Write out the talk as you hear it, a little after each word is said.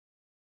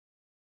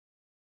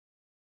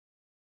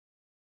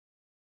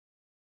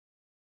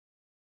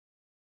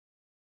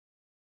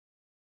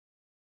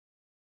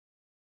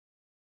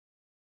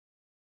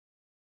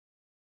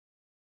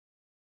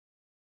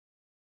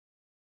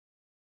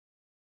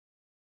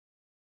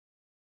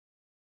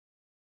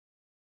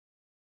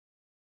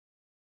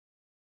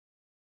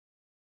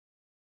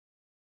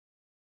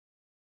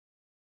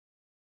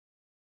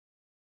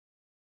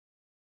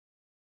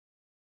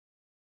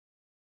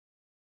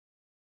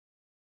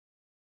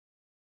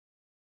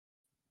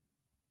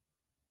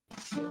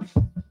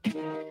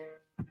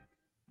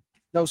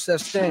No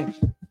such thing.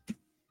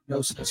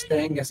 No such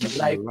thing as a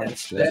life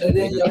that's better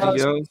than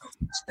yours. No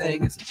such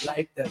thing as a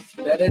life that's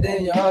better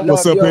than yours.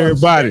 What's up,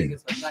 everybody?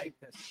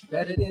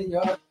 Better than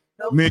yours.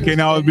 Men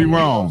can't always be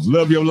wrong.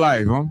 Love your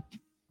life, huh?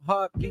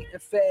 Heart beating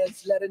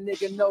fast, let a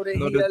nigga know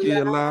that he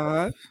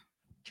alive.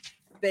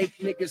 Fake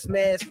niggas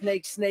mad,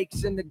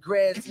 snakes in the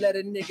grass, let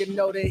a nigga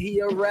know that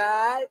he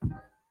arrived.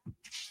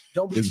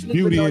 Don't be it's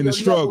beauty in the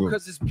struggle.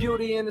 Because it's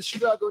beauty in the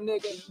struggle,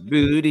 nigga.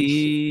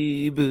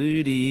 Booty.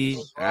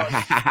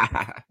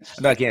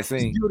 No, I can't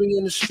sing. It's beauty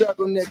in the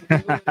struggle,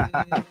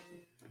 nigga.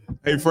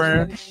 Hey,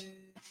 friend.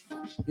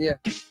 Yeah.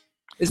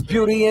 It's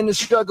beauty in the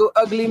struggle,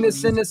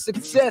 ugliness in the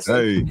success.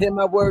 Hey. Hear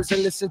my words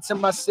and listen to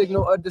my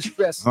signal of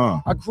distress.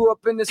 I grew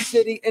up in the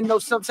city and know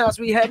sometimes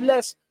we had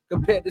less.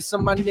 Compared to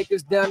some of my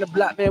niggas down the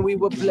block, man, we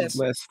were blessed.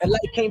 And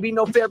life can't be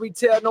no fairy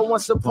tale, no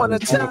once upon a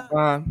time.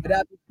 But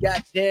I be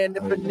goddamn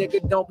if a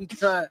nigga don't be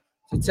trying.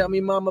 So tell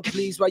me, mama,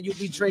 please, why you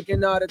be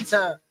drinking all the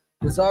time?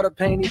 Cause all the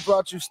pain he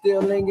brought you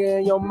still linger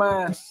in your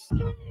mind.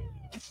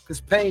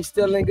 Cause pain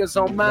still lingers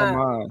on mine.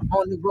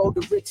 On the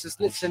road to riches,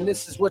 listen,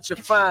 this is what you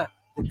find.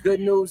 The good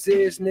news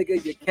is,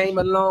 nigga, you came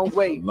a long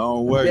way.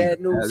 Long way. Bad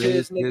news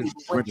is, nigga, you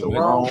went the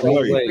wrong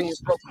way. Being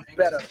broke is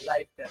better.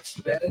 Life that's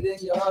better than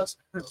yours.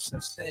 No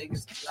such thing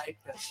as a life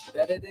that's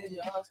better than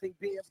yours. Think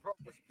being broke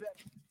is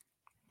better.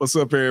 What's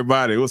up,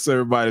 everybody? What's up,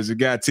 everybody? It's your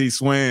guy T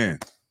Swin.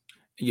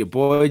 Your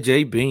boy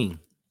J Bean.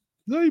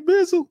 J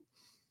Bizzle.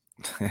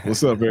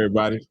 What's up,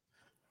 everybody?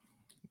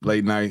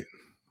 Late night.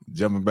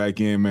 Jumping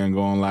back in, man,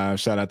 going live.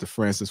 Shout out to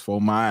Francis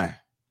for my.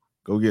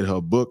 Go get her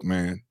book,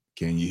 man.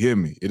 Can you hear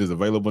me? It is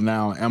available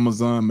now on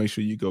Amazon. Make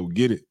sure you go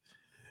get it.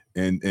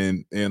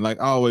 And like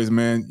always,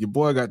 man, your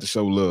boy got to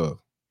show love.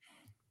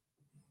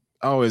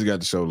 Always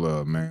got to show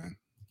love, man.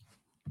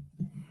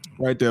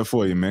 Right there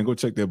for you, man. Go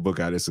check that book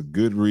out. It's a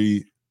good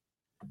read.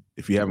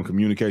 If you're having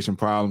communication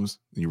problems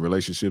in your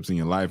relationships in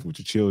your life with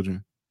your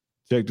children,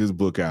 check this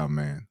book out,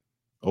 man.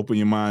 Open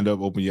your mind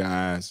up, open your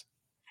eyes.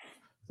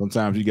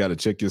 Sometimes you got to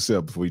check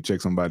yourself before you check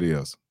somebody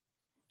else.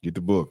 Get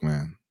the book,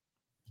 man.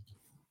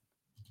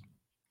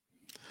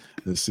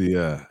 Let's see.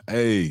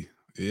 Hey,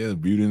 yeah,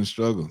 beauty and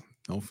struggle.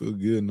 Don't feel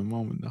good in the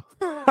moment, though.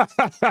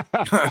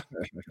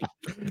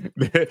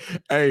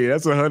 Hey,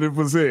 that's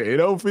 100%. It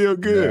don't feel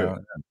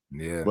good.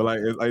 Yeah. But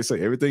like I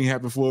say, everything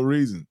happened for a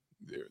reason.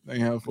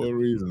 Everything happened for a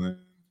reason, man.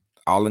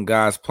 All in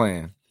God's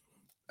plan.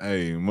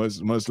 Hey,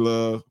 much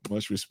love,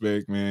 much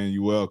respect, man.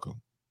 You're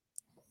welcome.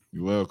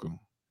 You're welcome.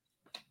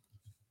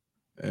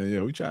 And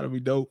yeah, we try to be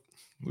dope.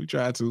 We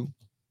try to.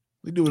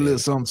 We do a little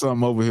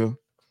something over here,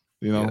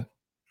 you know.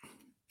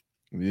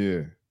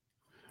 Yeah.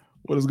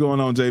 What is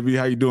going on, JB?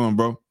 How you doing,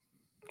 bro?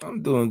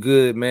 I'm doing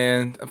good,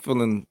 man. I'm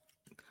feeling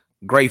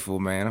grateful,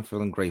 man. I'm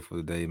feeling grateful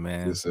today,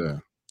 man. Yes,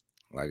 sir.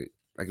 Like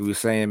we were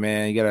saying,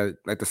 man, you gotta,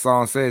 like the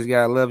song says, you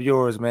gotta love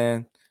yours,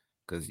 man.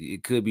 Because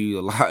it could be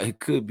a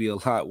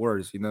lot,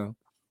 worse, you know.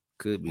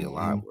 Could be a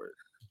lot worse.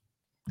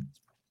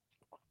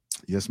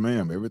 Yes,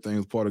 ma'am. Everything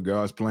is part of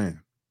God's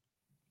plan.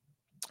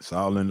 It's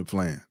all in the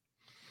plan.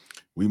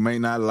 We may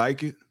not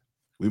like it,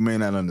 we may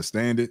not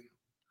understand it,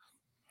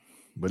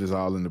 but it's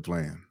all in the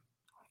plan.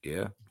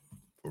 Yeah.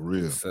 For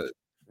real. So,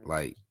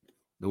 like,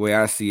 the way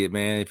I see it,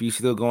 man, if you're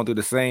still going through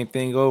the same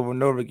thing over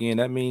and over again,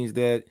 that means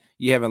that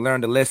you haven't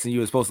learned the lesson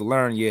you were supposed to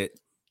learn yet.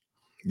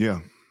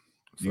 Yeah.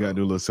 You got to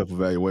do a little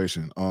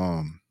self-evaluation.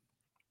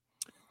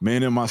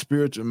 Man, in my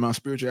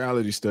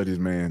spirituality studies,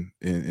 man,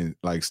 in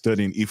like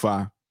studying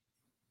Ifa,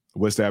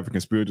 West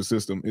African spiritual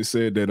system, it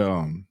said that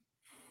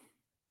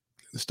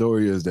the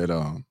story is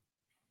that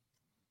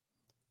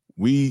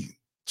we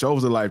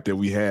chose the life that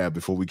we had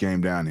before we came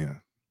down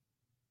here,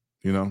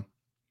 you know,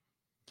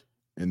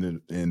 and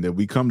that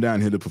we come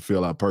down here to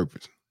fulfill our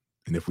purpose.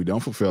 And if we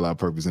don't fulfill our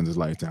purpose in this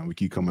lifetime, we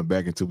keep coming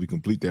back until we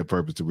complete that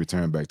purpose to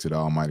return back to the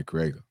Almighty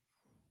Creator.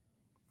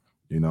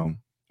 You know,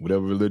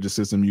 whatever religious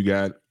system you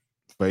got,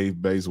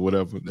 faith-based,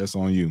 whatever, that's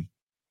on you.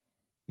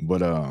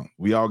 But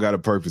we all got a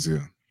purpose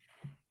here.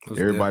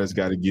 Everybody's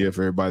got a gift.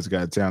 Everybody's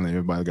got a talent.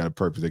 Everybody's got a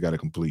purpose they got to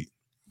complete.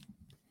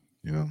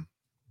 You know.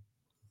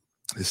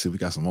 Let's see. We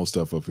got some more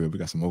stuff up here. We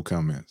got some more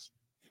comments.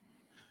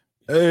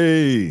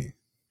 Hey,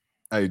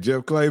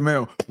 Jeff Clay,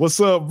 man. What's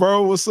up,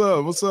 bro? What's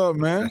up,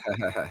 man?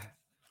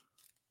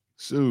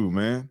 Shoot,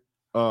 man.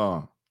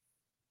 I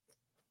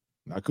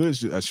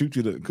shoot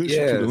you the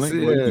link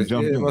where you can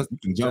jump in. You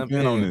can jump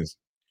in on this.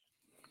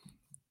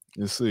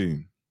 Let's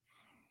see.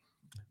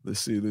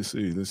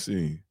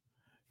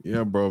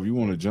 Yeah, bro. If you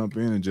want to jump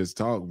in and just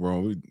talk, bro,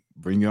 we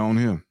bring you on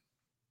here.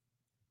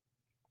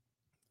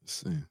 Let's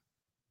see.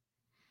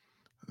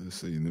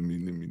 Let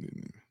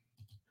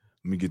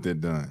me get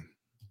that done.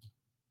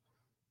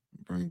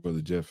 Bring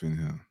Brother Jeff in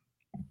here.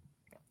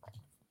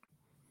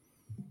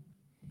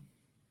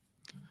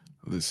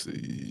 Let's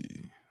see.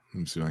 Let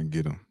me see if I can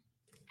get him.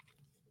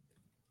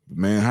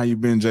 Man, how you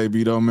been,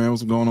 JB, though, man?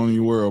 What's going on in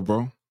your world,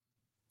 bro?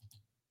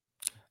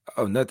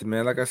 Oh, nothing,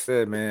 man. Like I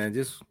said, man,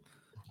 just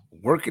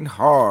working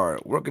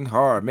hard,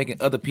 making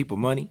other people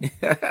money.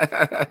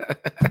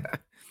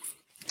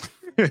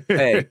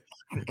 Hey,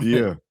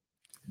 Yeah.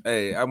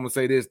 Hey, I'm gonna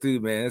say this too,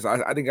 man.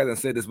 I think I done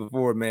said this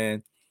before,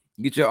 man.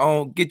 Get your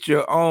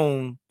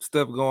own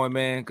stuff going,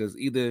 man. Because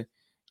either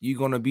you're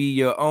gonna be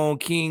your own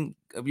king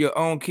of your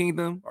own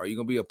kingdom, or you're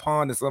gonna be a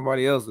pawn to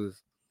somebody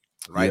else's.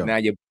 Right now,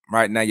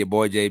 your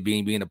boy J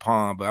being a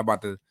pawn, but I'm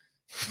about to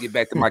get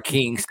back to my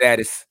king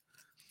status.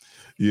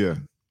 Yeah.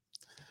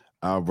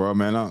 Bro,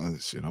 man,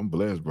 I'm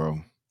blessed,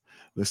 bro.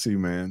 Let's see,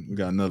 man. We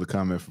got another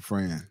comment for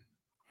Fran.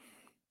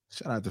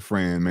 Shout out to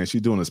Fran, man.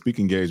 She's doing a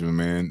speaking engagement,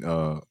 man.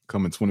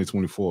 Coming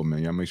 2024,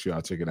 man. Y'all make sure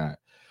y'all check it out.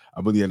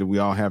 I believe that we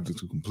all have to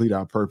complete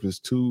our purpose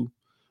too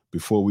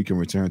before we can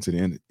return to the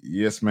end.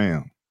 Yes,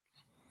 ma'am.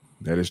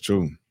 That is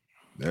true.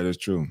 That is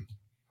true.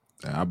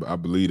 I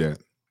believe that.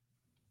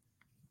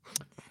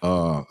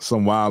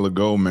 Some while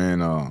ago, man,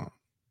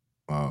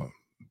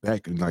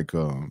 back in like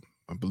I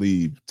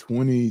believe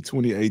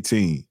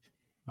 2018,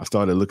 I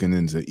started looking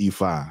into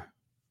E5.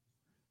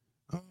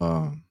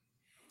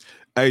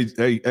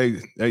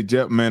 Hey,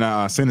 Jeff, man,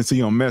 I sent it to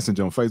you on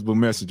Messenger, on Facebook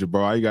Messenger,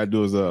 bro. All you gotta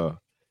do is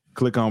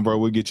click on, bro.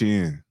 We'll get you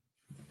in.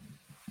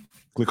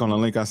 Click on the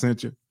link I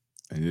sent you,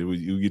 and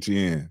we'll get you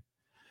in.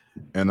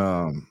 And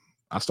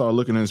I started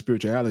looking into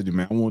spirituality,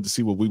 man. I wanted to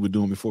see what we were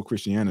doing before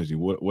Christianity,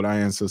 what our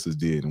ancestors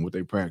did and what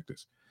they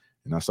practiced.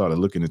 And I started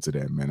looking into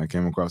that, man. I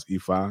came across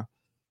E5.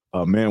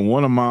 Man,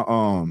 one of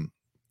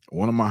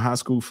my high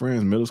school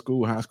friends, middle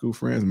school, high school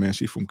friends, man,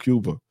 she's from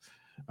Cuba.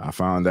 I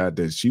found out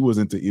that she was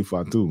into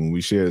Ifa too, and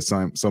we shared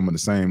some of the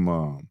same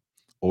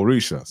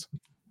orishas.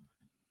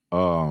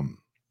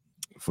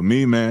 For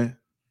me, man,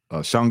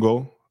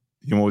 Shango,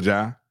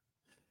 Yumoja.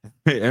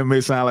 It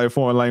may sound like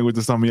foreign language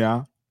to some of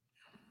y'all.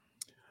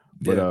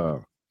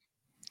 But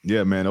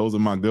yeah, man, those are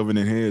my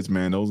governing heads,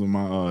 man. Those are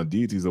my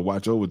deities that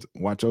watch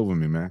over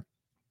me, man.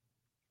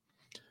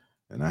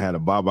 And I had a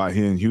Baba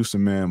here in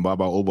Houston, man,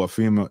 Baba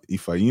Obafemi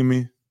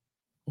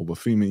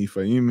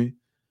Ifeanyi.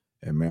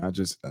 And man, I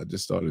just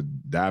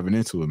started diving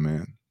into it,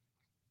 man.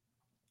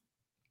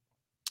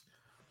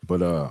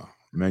 But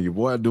man, your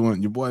boy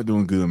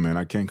doing good, man.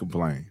 I can't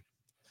complain.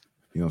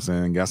 You know what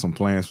I'm saying? Got some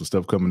plans for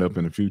stuff coming up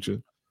in the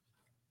future.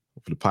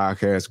 For the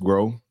podcast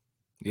grow.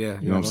 Yeah,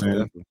 you know what I'm saying?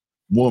 Definitely.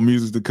 More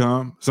music to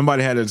come.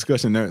 Somebody had a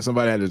discussion there.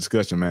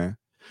 Man.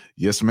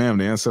 Yes, ma'am.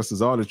 The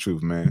ancestors are the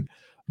truth, man.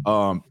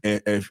 And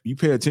if you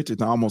pay attention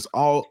to almost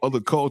all other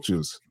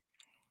cultures,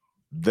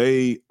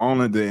 they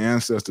honor their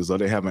ancestors, or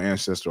they have an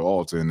ancestral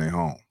altar in their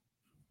home.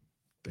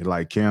 They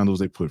light candles.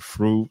 They put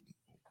fruit,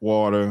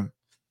 water,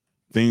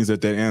 things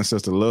that their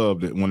ancestor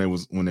loved when they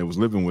was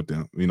living with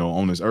them, you know,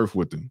 on this earth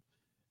with them,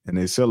 and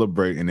they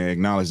celebrate and they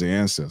acknowledge their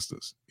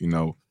ancestors. You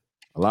know,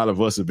 a lot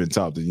of us have been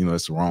taught that, you know,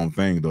 it's the wrong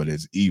thing, though,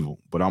 that's evil.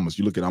 But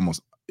you look at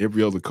almost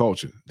every other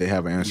culture, they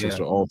have an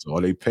ancestral altar,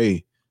 or they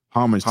pay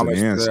homage to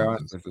their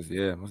ancestors.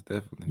 Yeah, most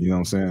definitely. You know what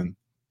I'm saying?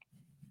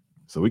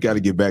 So we got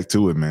to get back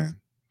to it, man.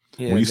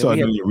 Yeah, when you start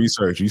doing your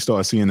research, you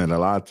start seeing that a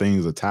lot of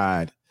things are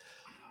tied.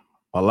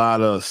 A lot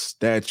of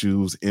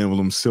statues,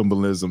 emblems,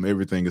 symbolism,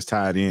 everything is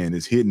tied in.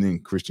 It's hidden in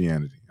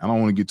Christianity. I don't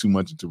want to get too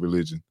much into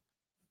religion,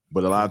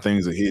 but a lot of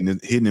things are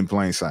hidden in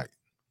plain sight.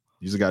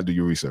 You just got to do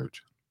your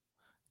research.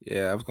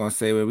 Yeah, I was gonna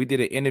say, when we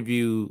did an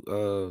interview,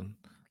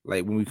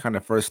 like when we kind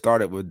of first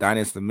started with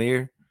Dinas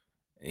Samir,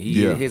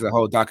 he has a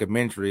whole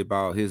documentary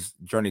about his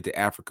journey to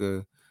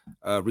Africa,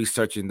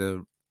 researching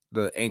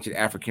the ancient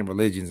African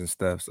religions and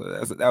stuff. So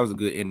that was a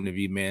good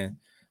interview, man.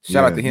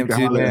 Shout out to him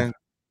too, man.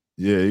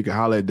 Yeah, you can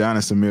holler at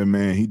Dinas Samir,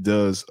 man. He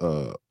does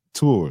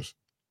tours.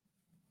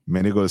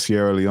 Man, they go to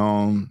Sierra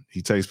Leone.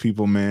 He takes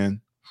people, man.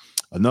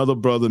 Another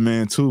brother,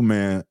 man, too,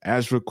 man,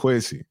 Ashra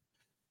Kwesi.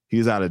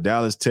 He's out of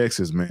Dallas,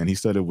 Texas, man. He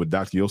studied with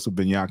Dr. Yosef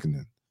Ben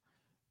Yakinen.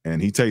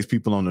 And he takes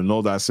people on the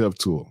Know Thyself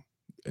tour.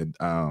 And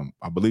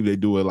I believe they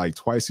do it like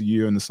twice a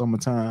year in the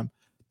summertime.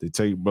 They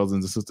take brothers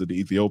and sisters to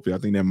Ethiopia. I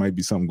think there might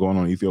be something going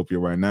on in Ethiopia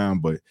right now,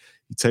 but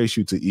he takes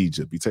you to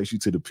Egypt. He takes you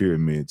to the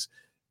pyramids.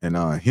 And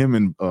him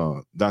and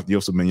Dr.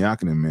 Yosef Ben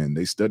Yakinen, man,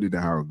 they study the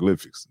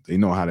hieroglyphics. They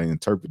know how to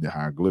interpret the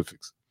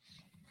hieroglyphics.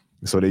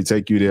 So they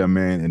take you there,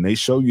 man, and they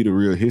show you the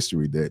real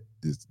history that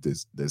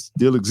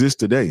still exists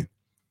today,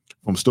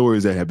 from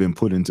stories that have been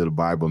put into the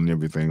Bible and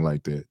everything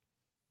like that.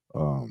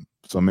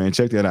 So, man,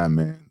 check that out,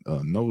 man.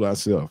 Know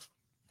Thyself.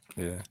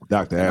 Yeah.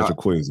 Dr. Ashra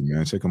Kwesi,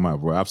 man. Check him out,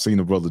 bro. I've seen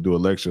the brother do a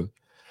lecture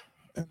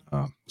at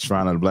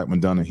Shrine of the Black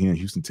Madonna here in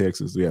Houston,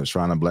 Texas. We have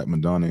Shrine of the Black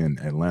Madonna in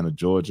Atlanta,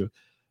 Georgia.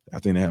 I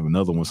think they have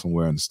another one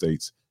somewhere in the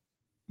States.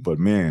 But,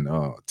 man,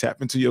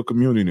 tap into your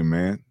community,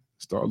 man.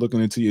 Start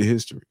looking into your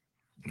history.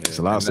 Yeah, it's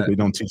a lot of stuff they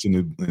don't teach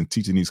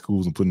in these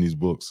schools and putting these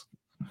books.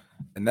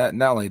 And not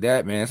only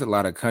that, man, it's a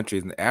lot of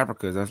countries in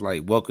Africa that's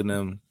like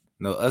welcoming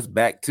us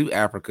back to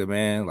Africa,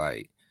 man.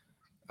 Like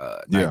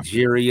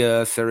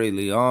Nigeria, Sierra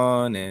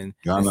Leone, and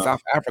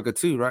South Africa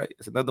too, right?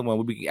 It's another one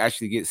where we can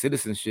actually get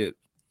citizenship.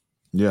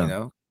 Yeah. You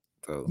know?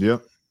 So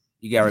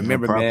you gotta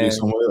remember, man.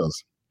 Somewhere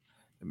else.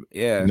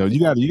 Yeah. You know,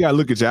 you gotta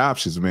look at your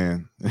options,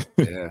 man.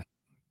 Yeah.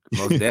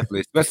 Most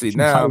definitely. Especially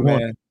now,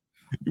 man.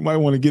 You might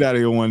want to get out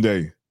of here one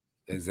day.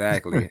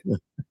 Exactly.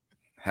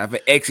 Have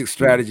an exit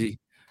strategy.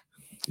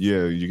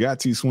 Yeah, you got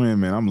T-Swin,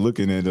 man. I'm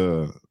looking at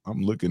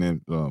I'm looking at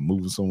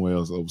moving somewhere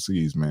else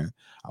overseas, man.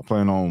 I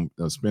plan on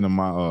spending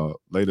my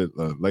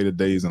later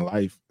days in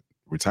life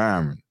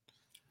retiring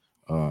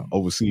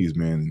overseas,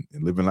 man,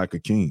 and living like a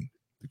king,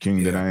 the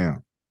king that I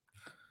am.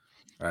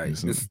 Right.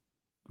 This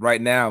right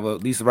now, well,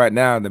 at least right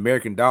now, the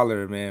American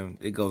dollar, man,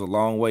 it goes a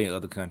long way in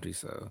other countries.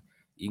 So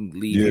you can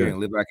leave here and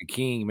live like a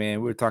king,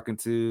 man. We were talking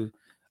to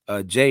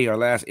Jay, our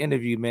last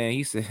interview, man.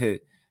 He said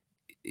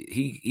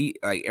he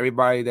like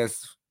everybody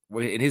that's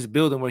in his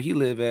building where he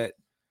live at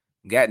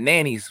got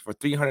nannies for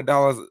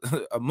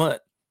 $300 a month.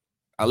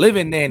 A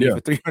living nanny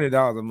for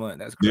 $300 a month.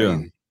 That's crazy.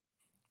 Yeah.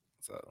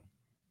 So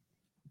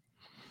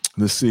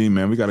let's see,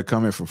 man. We got a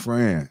comment from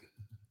Fran.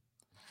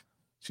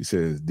 She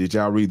says, did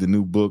y'all read the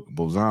new book,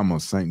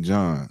 Bozama St.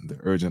 John, The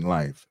Urgent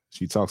Life?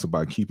 She talks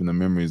about keeping the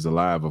memories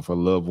alive of her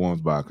loved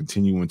ones by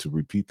continuing to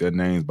repeat their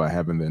names by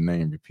having their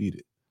name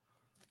repeated.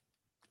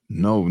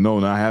 No,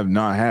 I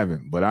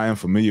haven't, but I am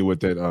familiar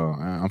with that.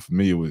 I'm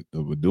familiar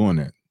with doing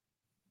that.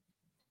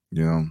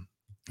 You know,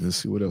 let's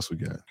see what else we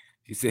got.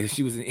 She said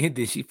she was in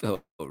India. She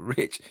felt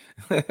rich.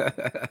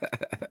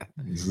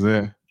 Is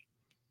that?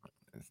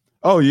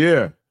 Oh,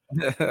 yeah.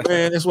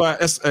 Man, that's why.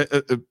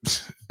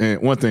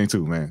 And one thing,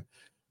 too, man.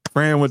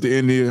 Fran went to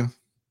India,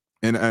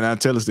 and I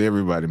tell this to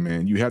everybody,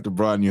 man, you have to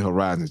broaden your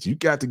horizons. You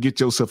got to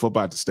get yourself up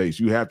out the States.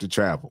 You have to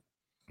travel.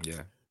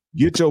 Yeah.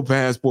 Get your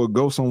passport,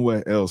 go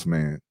somewhere else,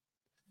 man,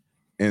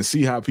 and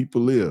see how people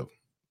live.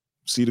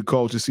 See the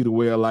culture, see the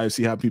way of life,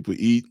 see how people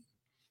eat.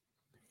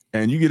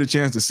 And you get a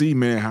chance to see,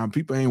 man, how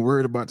people ain't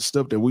worried about the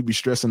stuff that we be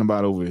stressing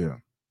about over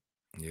here.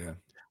 Yeah.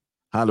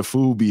 How the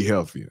food be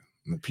healthier.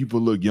 And people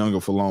look younger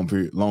for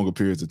longer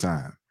periods of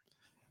time.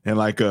 And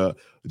like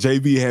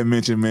JB had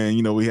mentioned, man,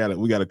 you know, we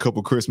got a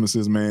couple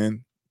Christmases,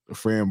 man. A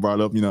friend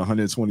brought up,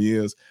 120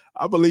 years.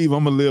 I believe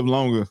I'm gonna live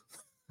longer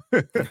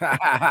than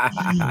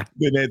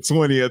that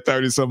 20 or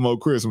 30 some more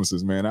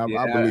Christmases, man. I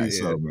believe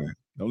so, man.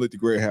 Don't let the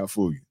gray hair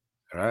fool you.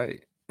 Right.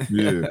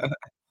 Yeah.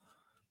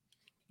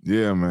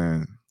 Yeah,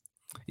 man.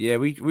 Yeah,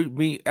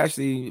 we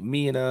actually,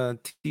 me and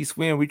T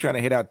Swim, we trying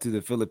to head out to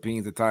the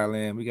Philippines and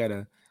Thailand. We got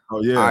a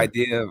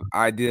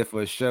idea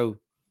for a show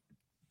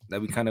that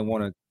we kind of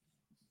want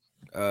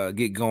to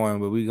get going,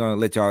 but we're gonna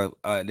let y'all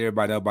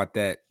everybody know about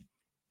that.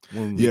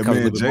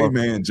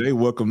 Jay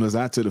welcomed us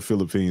out to the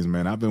Philippines,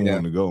 man. I've been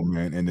wanting to go,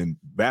 man. And then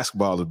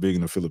basketball is big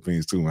in the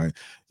Philippines too, man.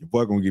 Your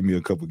boy gonna give me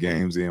a couple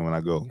games in when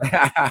I go.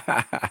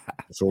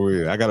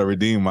 So I gotta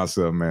redeem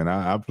myself, man.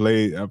 I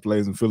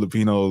played some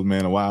Filipinos,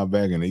 man, a while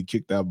back, and they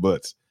kicked our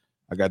butts.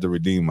 I got to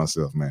redeem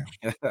myself, man.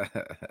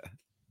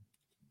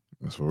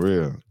 That's for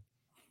real.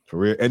 For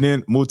real. And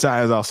then Muay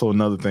Thai is also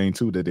another thing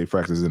too that they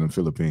practice in the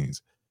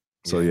Philippines.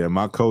 So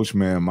my coach,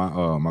 man,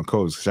 my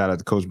coach, shout out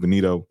to Coach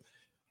Benito.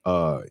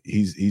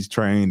 He's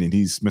trained and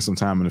he's spent some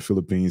time in the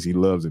Philippines. He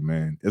loves it,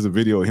 man. There's a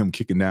video of him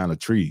kicking down a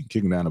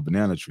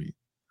banana tree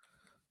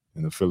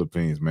in the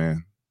Philippines,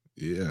 man.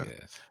 Yeah.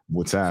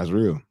 Muay Thai is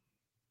real.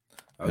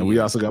 And we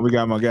got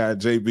my guy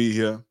JB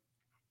here.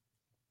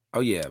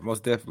 Oh yeah,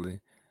 most definitely.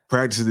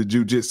 Practicing the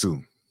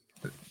jiu-jitsu.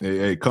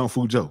 Hey, Kung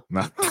Fu Joe.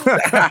 Not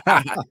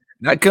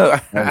I'm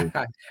gonna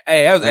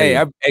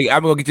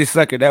get you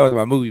sucker. That was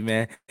my movie,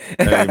 man.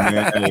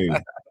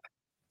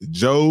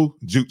 Joe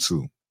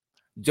Jutsu.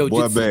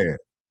 Boy bad.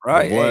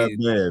 Right. Boy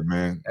bad,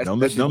 man. Don't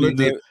let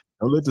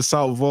the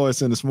soft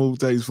voice and the smooth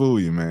taste fool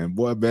you, man.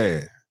 Boy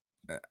bad.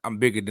 I'm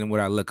bigger than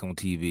what I look on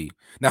TV.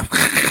 No.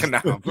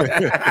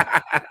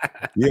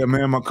 Yeah,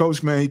 man. My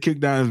coach, man, he kicked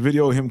down his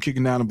video of him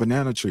kicking down a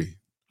banana tree.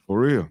 For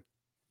real.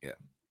 Yeah.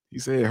 He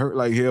said it hurt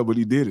like hell, but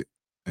he did it.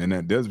 And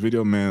there's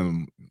video,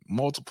 man,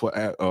 multiple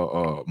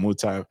Muay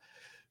Thai,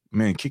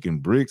 man, kicking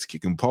bricks,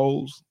 kicking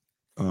poles.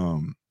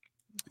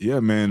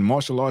 Yeah, man,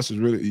 martial arts is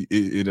really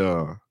it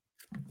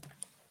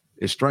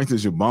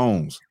strengthens your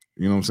bones.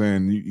 You know what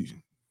I'm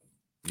saying?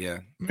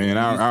 Man,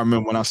 I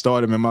remember when I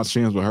started, man, my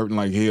shins were hurting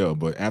like hell.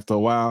 But after a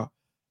while,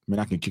 man,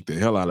 I can kick the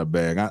hell out of a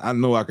bag. I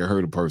know I can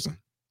hurt a person.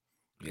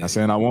 Not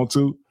saying I want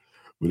to,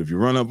 but if you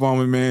run up on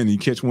me, man, and you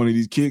catch one of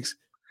these kicks,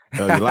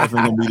 your life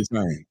ain't gonna be the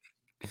same.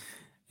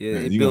 Yeah,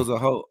 man, it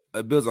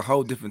builds a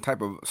whole different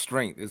type of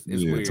strength. It's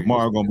weird.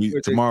 Tomorrow gonna be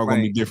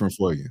different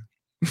for you.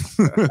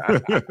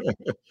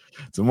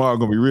 Tomorrow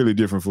gonna be really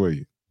different for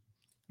you.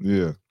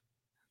 Yeah.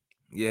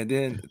 Yeah,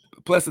 then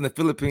plus in the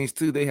Philippines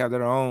too, they have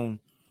their own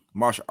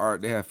martial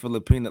art. They have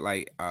Filipino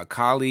like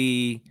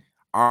Kali,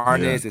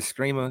 Arnis,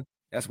 Eskrima.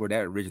 That's where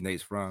that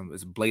originates from.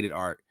 It's bladed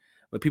art.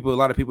 But a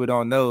lot of people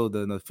don't know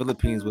the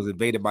Philippines was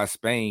invaded by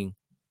Spain.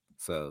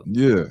 So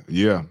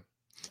yeah.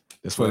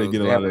 That's why they get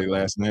a lot of their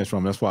last names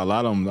from. That's why a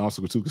lot of them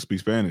also can speak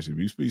Spanish. If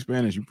you speak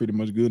Spanish, you're pretty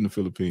much good in the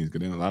Philippines,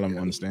 because then a lot of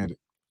them understand it.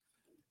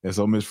 And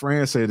so Miss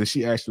Fran said that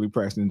she actually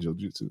practicing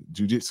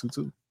jiu-jitsu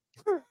too.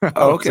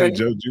 Oh, okay.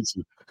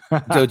 Jiu-jitsu.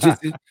 But,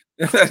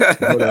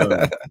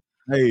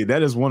 hey,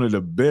 that is one of the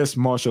best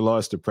martial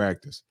arts to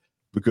practice,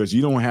 because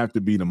you don't have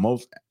to be the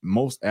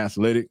most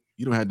athletic.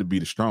 You don't have to be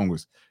the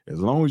strongest. As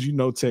long as you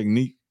know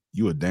technique,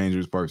 you're a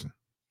dangerous person.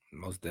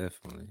 Most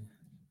definitely.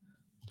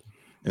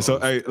 And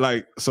so,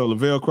 so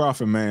Lavelle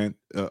Crawford, man,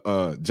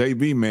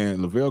 JB,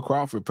 man, Lavelle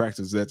Crawford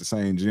practices at the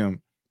same gym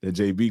that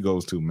JB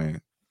goes to,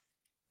 man.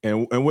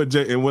 And what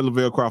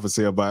Lavelle Crawford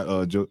say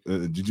about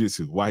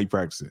jiu-jitsu? Why he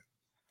practices it?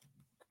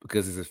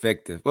 Because it's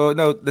effective. Well,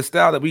 no, the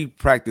style that we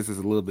practice is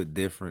a little bit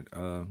different.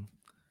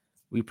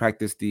 We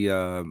practice we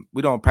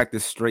don't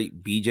practice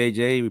straight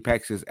BJJ. We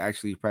practice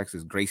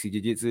Gracie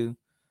Jiu-Jitsu.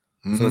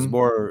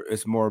 So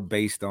it's more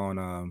based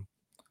on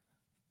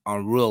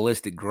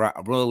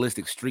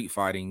realistic street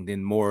fighting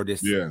than more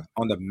just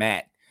on the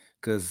mat.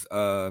 Because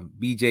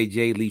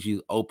BJJ leaves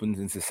you open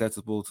and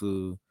susceptible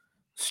to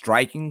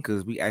striking,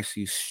 because we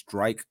actually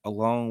strike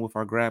along with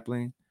our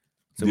grappling.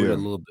 So we're a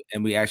little bit,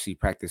 and we actually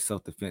practice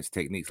self-defense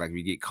techniques, like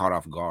we get caught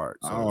off guard.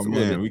 So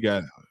man, we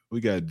got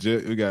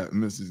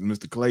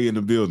Mr. Clay in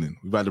the building.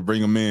 We about to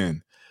bring him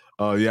in.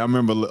 I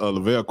remember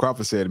Lavelle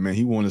Crawford said, man,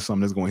 he wanted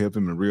something that's gonna help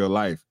him in real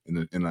life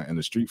in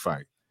the street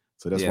fight.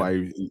 So that's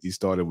why he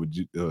started with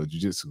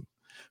jiu-jitsu.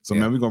 So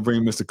man, we're gonna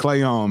bring Mr.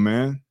 Clay on,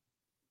 man.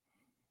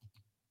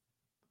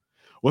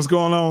 What's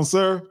going on,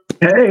 sir?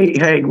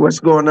 Hey,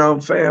 what's going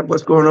on, fam?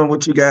 What's going on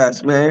with you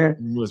guys, man?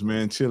 What's,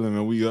 man? Chilling,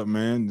 man. We up,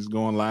 man. Just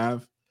going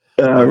live.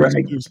 All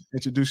right.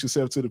 Introduce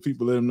yourself to the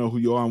people. Let them know who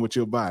you are and what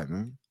you're about,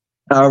 man.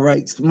 All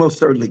right. Most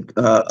certainly.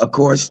 Of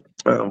course,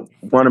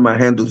 one of my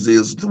handles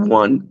is the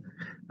one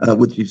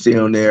which you see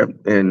on there,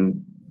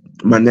 and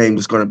my name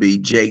is going to be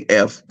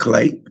JF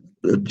Clay,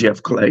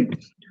 Jeff Clay.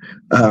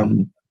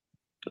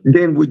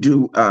 Then we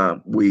do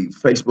we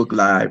Facebook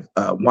Live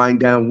Wind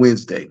Down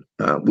Wednesday,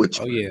 which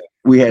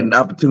we had an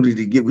opportunity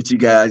to get you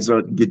guys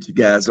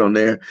on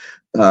there.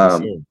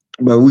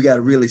 But we got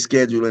to really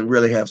schedule and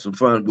really have some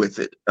fun with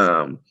it.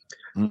 I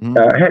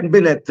hadn't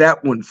been at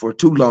that one for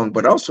too long,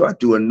 but also I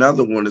do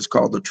another one. It's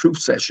called the Truth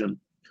Session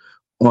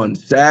on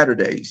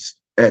Saturdays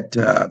at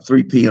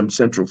 3 p.m.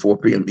 Central, 4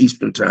 p.m.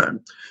 Eastern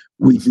time.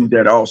 We do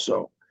that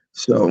also.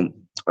 So,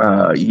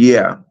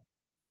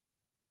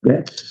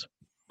 that's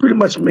pretty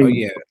much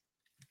me.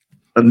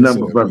 A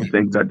number of other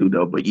things I do,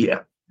 though, but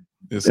Yes,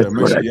 sir.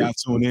 Make sure y'all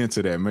tune in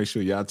to that. Make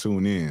sure y'all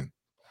tune in.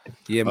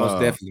 Yeah,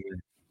 most definitely.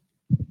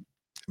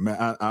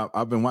 Man,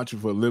 I've been watching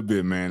for a little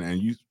bit, man,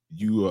 and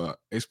you are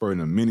expert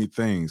in many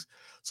things.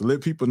 So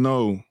let people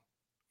know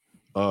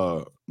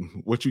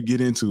what you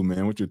get into,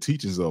 man, what your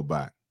teachings are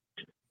about.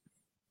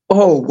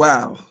 Oh,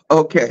 wow.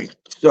 Okay.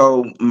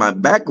 So my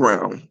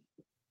background,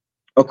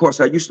 of course,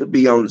 I used to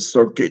be on the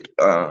circuit.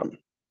 I'm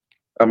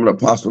an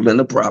apostle and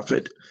a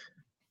prophet,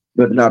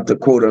 but not the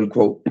quote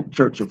unquote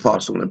church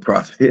apostle and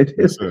prophet.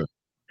 Yes, sir.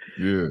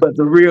 Yeah. But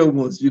the real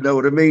ones, you know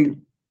what I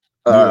mean?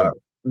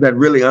 That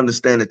really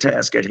understand the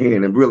task at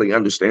hand and really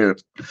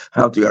understand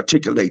how to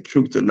articulate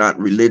truth and not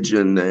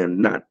religion and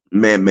not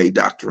man-made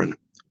doctrine.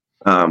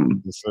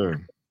 Yes,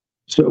 sir.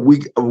 So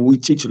we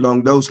teach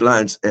along those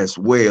lines as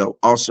well.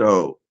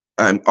 Also,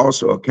 I'm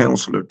also a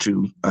counselor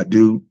too. I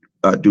do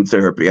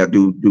therapy. I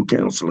do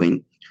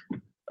counseling.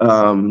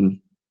 So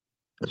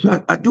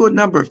I do a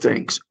number of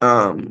things.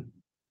 I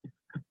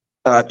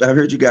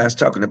heard you guys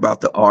talking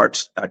about the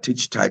arts. I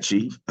teach Tai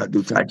Chi. I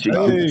do Tai Chi.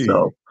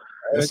 So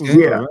it's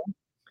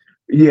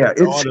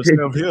all the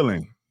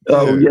self-healing.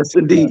 Oh, yes,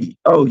 indeed.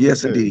 Oh,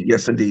 yes, indeed.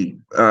 Yes,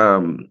 indeed.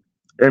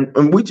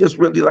 And we just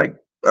really like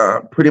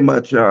pretty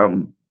much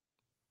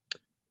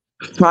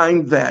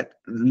find that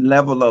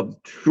level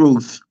of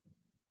truth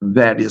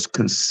that is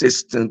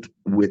consistent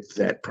with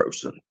that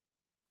person.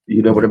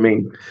 You know what I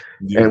mean?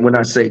 Yeah. And when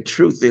I say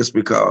truth, it's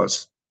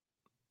because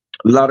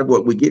a lot of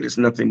what we get is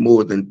nothing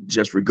more than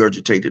just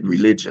regurgitated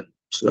religion.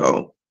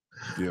 So,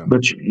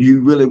 but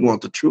you really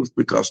want the truth,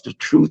 because the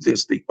truth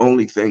is the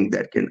only thing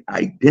that can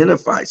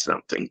identify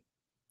something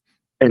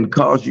and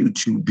cause you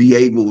to be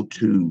able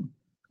to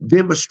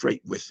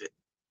demonstrate with it.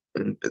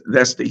 And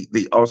that's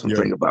the awesome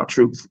thing about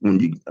truth. When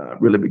you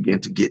really begin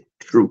to get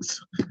truth,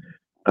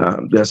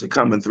 there's a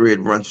common thread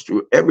runs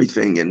through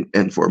everything.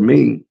 And for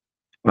me,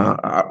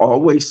 I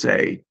always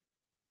say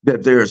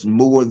that there's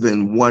more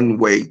than one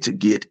way to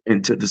get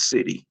into the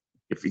city.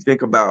 If you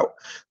think about,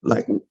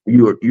 like,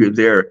 you're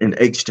there in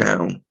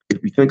H-Town,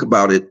 if you think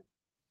about it,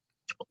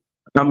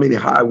 how many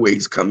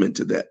highways come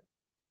into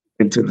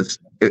H-Town?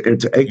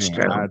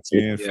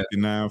 I-10,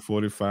 59,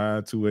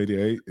 45,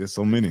 288. There's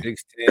so many.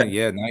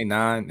 610,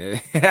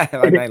 99.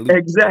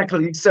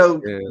 Exactly.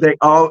 So they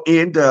all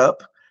end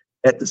up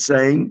at the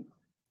same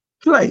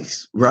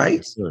place, right?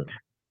 Yes, sir.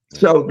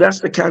 So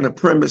that's the kind of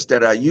premise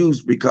that I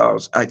use,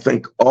 because I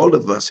think all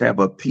of us have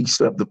a piece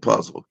of the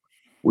puzzle.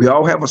 We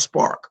all have a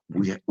spark.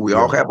 We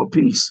all have a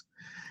piece.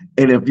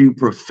 And if you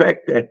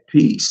perfect that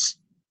piece,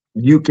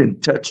 you can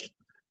touch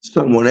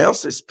someone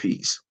else's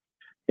piece,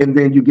 and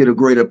then you get a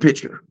greater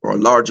picture or a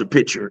larger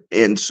picture.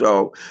 And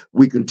so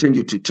we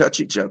continue to touch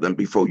each other, and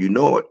before you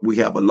know it, we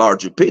have a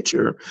larger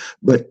picture,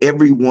 but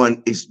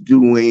everyone is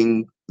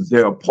doing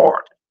their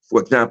part. For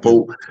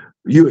example,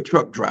 you're a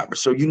truck driver,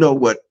 so you know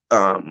what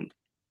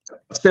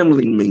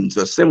assembly means,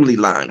 assembly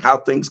line, how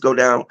things go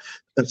down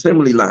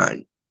assembly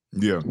line.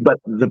 Yeah. But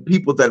the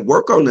people that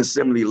work on the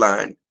assembly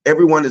line,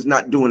 everyone is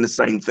not doing the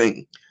same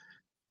thing.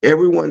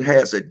 Everyone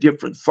has a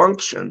different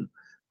function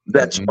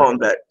that's on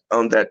that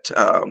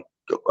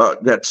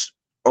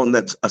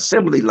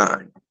assembly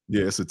line.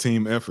 Yeah, it's a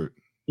team effort.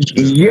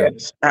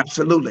 Yes,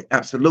 absolutely,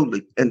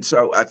 absolutely. And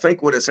so I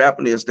think what has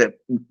happened is that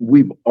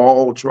we've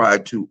all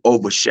tried to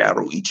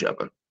overshadow each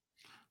other.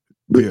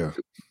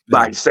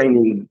 By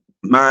saying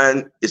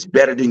mine is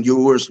better than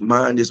yours,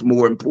 mine is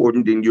more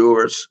important than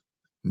yours.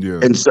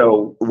 And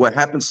so what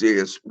happens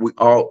is we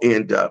all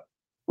end up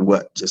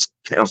just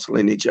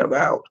canceling each other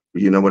out.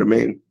 You know what I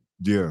mean?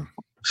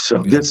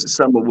 So this is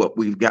some of what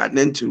we've gotten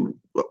into,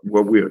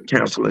 where we're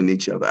canceling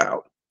each other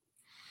out.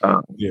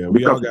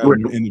 We all got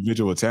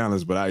individual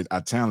talents, but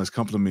our talents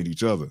complement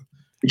each other.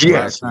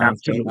 Yes,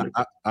 absolutely.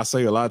 I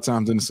say a lot of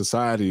times in the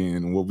society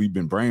and what we've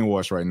been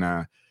brainwashed right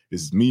now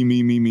is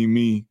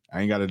me.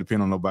 I ain't got to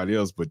depend on nobody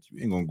else, but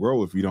you ain't gonna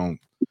grow if you don't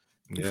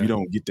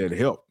get that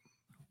help.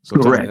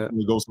 Sometimes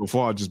you go so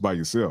far just by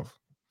yourself.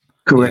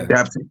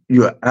 Correct.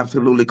 You're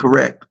absolutely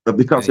correct.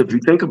 Because if you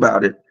think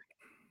about it,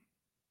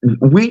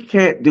 we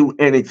can't do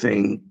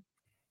anything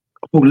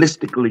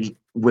holistically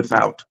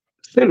without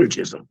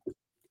synergism.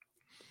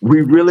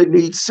 We really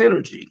need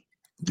synergy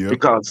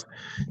because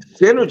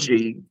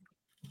synergy,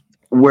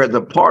 where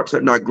the parts are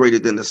not greater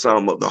than the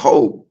sum of the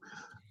whole,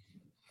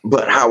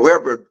 but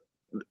however,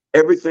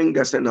 everything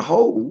that's in the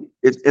whole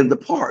is in the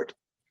part.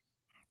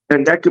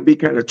 And that could be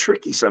kind of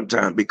tricky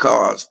sometimes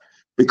because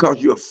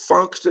you're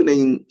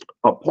functioning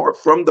apart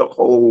from the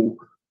whole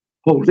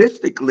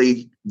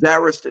holistically.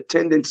 There is the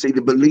tendency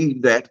to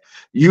believe that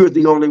you're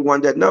the only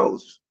one that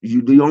knows.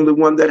 You're the only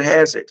one that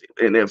has it.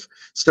 And if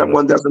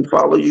someone doesn't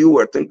follow you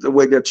or think the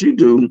way that you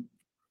do,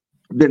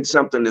 then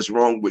something is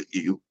wrong with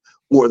you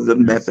or the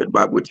method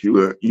by which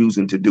you are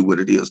using to do what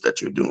it is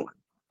that you're doing.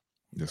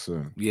 Yes,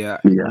 sir. Yeah.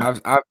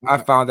 I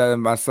found that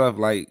in myself.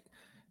 Like,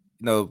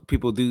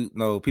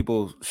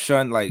 people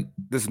shun,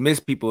 dismiss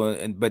people,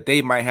 but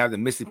they might have the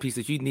missing piece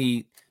that you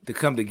need to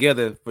come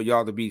together for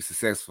y'all to be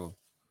successful.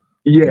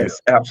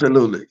 Yes,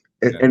 absolutely.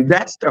 And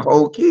that's the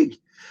whole key.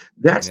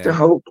 That's the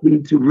whole key,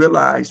 to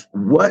realize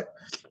what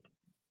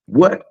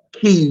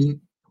key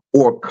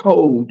or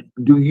code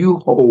do you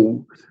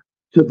hold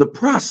to the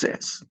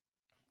process,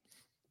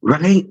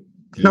 right?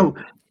 So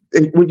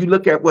when you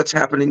look at what's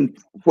happening,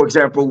 for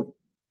example,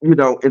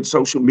 in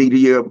social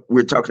media,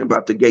 we're talking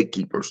about the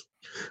gatekeepers.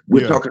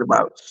 We're talking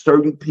about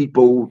certain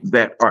people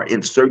that are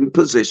in certain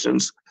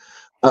positions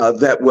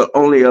that will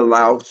only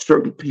allow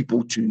certain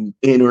people to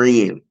enter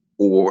in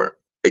or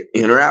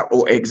enter out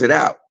or exit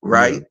out,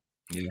 right?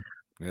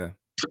 Yeah.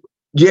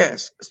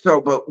 Yes. So,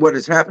 but what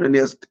is happening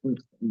is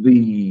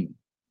the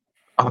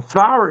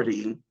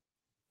authority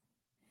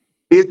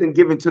isn't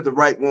given to the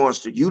right ones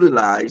to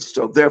utilize.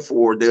 So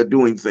therefore, they're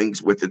doing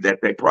things with it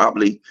that they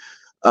probably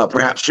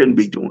perhaps shouldn't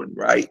be doing,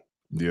 right?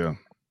 Yeah.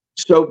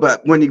 So,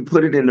 but when you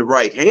put it in the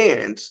right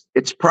hands,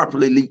 it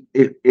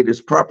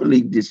is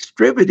properly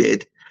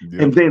distributed,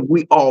 and then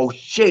we all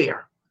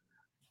share.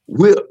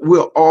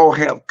 We'll all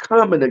have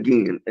common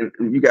again. And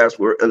you guys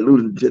were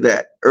alluding to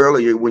that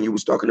earlier when you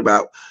was talking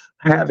about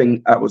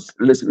having. I was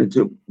listening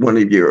to one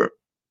of your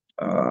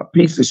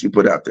pieces you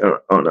put out there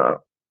on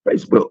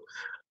Facebook,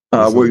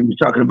 where you were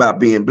talking about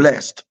being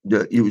blessed.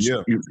 You was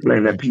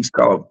playing that piece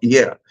called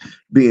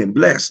being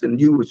blessed, and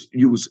you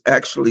was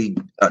actually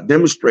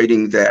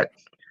demonstrating that.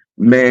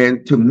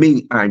 Man, to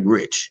me, I'm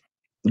rich.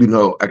 I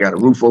got a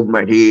roof over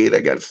my head. I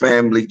got a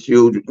family,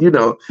 children.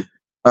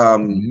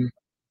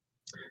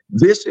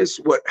 This is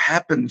what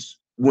happens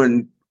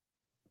when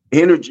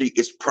energy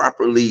is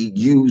properly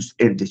used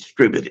and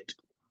distributed.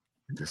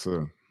 Yes,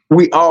 sir.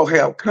 We all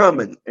have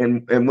common.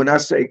 And when I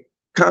say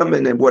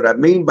common, and what I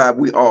mean by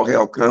we all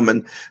have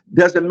common,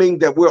 doesn't mean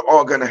that we're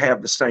all going to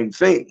have the same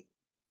thing.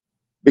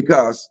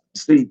 Because,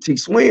 see, T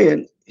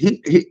Swin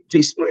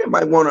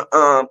might want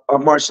a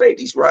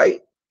Mercedes,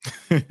 right?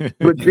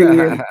 But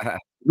then,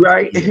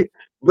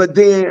 but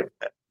then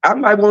I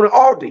might want an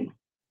Audi.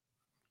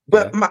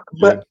 But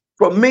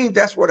for me,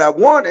 that's what I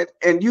wanted,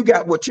 and you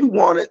got what you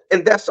wanted,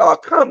 and that's all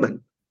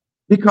common.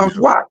 Because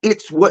why?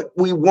 It's what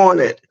we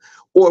wanted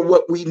or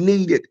what we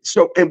needed.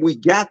 So, and we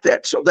got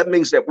that. So that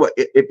means that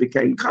it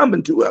became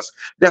common to us.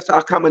 That's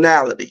our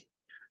commonality.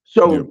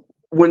 So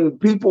when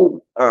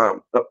people,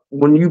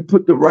 when you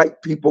put the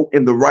right people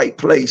in the right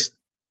place,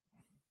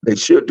 they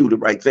should do the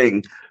right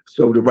thing.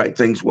 So the right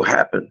things will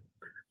happen.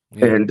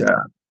 And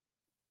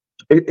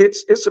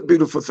it's a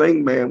beautiful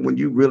thing, man, when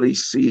you really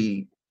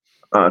see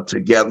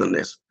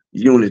togetherness,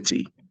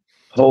 unity,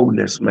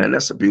 wholeness, man.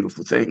 That's a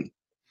beautiful thing.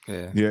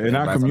 Yeah. In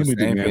our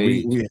community,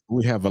 man,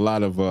 we have a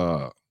lot of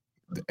the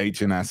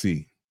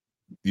HNIC.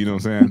 You know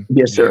what I'm saying?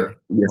 Yes, sir.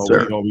 Yes,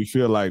 sir. We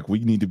feel like we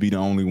need to be the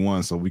only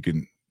one so we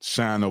can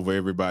shine over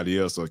everybody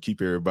else or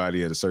keep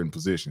everybody at a certain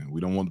position.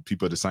 We don't want the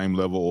people at the same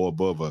level or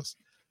above us.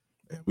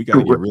 We got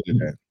to get rid of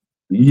that.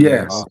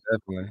 Yes,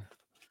 definitely.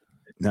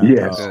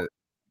 Yes.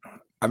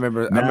 I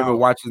remember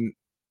watching.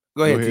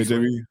 Go ahead,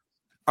 Jimmy.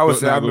 I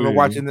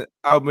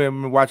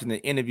remember watching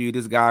the interview.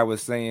 This guy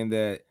was saying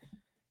that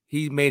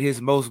he made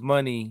his most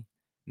money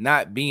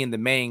not being the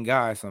main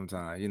guy.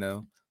 Sometimes,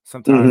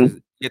 sometimes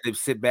you have to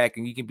sit back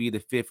and you can be the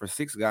fifth or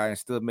sixth guy and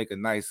still make a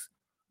nice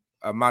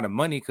amount of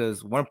money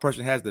because one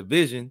person has the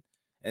vision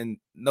and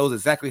knows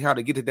exactly how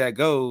to get to that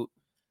goal.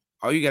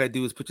 all you got to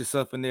do is put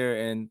yourself in there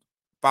and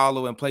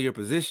follow and play your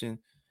position,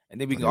 and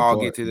then we can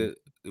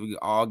we can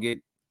all get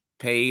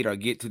paid or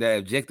get to that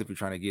objective you're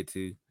trying to get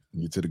to.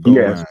 Get to the goal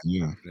line.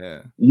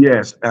 Yeah.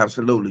 Yes,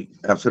 absolutely.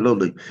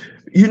 Absolutely.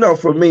 You know,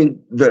 for me,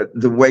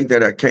 the way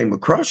that I came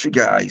across you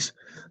guys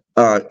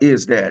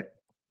is that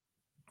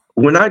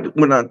when I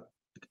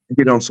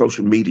get on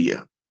social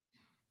media,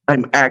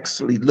 I'm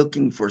actually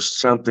looking for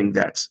something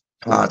that's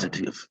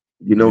positive.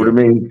 You know what I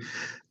mean?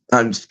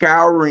 I'm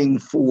scouring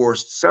for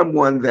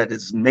someone that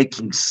is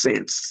making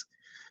sense,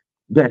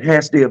 that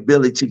has the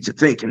ability to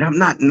think. And I'm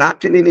not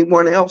knocking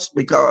anyone else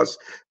because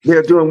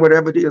they're doing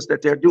whatever it is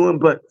that they're doing.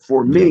 But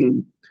for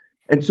me,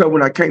 and so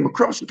when I came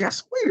across you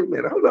guys, wait a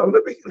minute, hold on,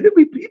 let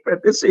me peep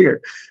at this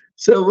here.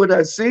 So when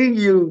I see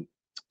you,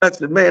 I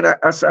said, man,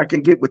 I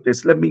can get with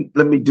this. Let me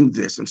do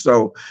this. And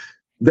so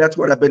that's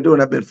what I've been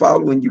doing. I've been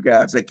following you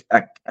guys.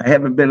 I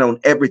haven't been on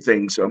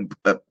everything, so I'm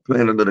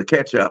playing a little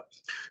catch up.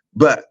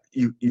 But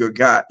you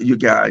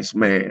guys,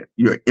 man,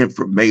 your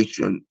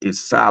information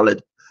is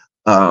solid.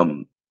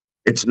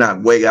 It's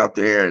not way out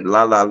there in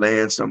La La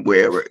Land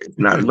somewhere. It's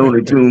not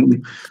Looney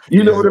Tunes.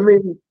 You know what I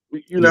mean?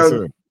 You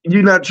know,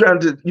 you're not trying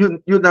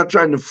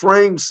to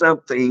frame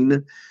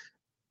something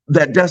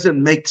that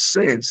doesn't make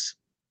sense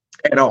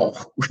at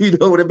all. You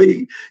know what I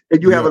mean?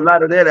 And you have a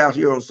lot of that out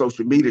here on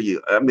social media.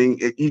 I mean,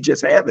 you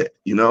just have it,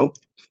 you know?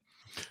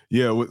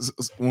 Yeah.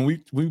 When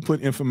we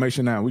put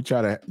information out, we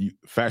try to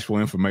factual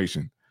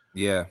information.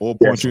 Yeah. Or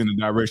point you in the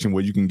direction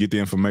where you can get the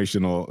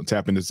information or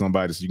tap into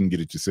somebody so you can get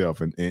it yourself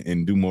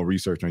and do more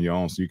research on your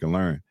own so you can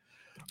learn.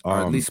 Or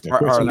at least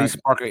spark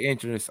an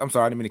interest. I'm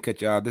sorry, I didn't mean to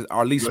cut you out.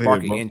 Or at least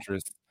spark an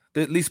interest.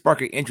 At least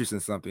spark an interest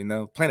in something, you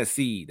know? Plant a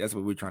seed. That's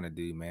what we're trying to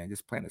do, man.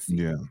 Just plant a seed.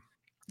 Yeah.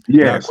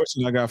 Now, a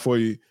question I got for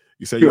you.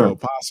 You say you're an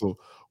apostle.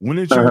 When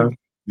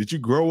did you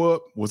grow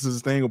up? Was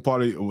this thing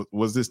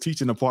was this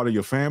teaching a part of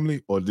your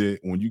family? Or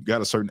when you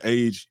got a certain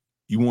age,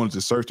 you wanted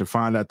to search and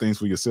find out things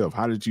for yourself?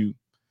 How did you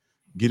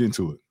get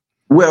into it?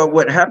 Well,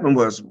 what happened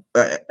was,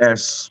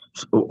 as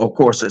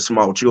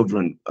small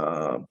children,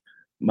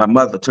 my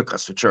mother took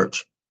us to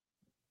church.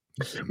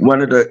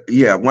 One of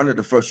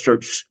the first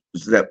churches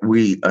that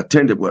we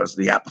attended was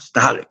the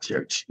Apostolic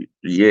Church.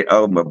 Yeah,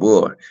 oh my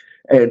boy.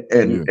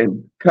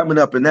 And coming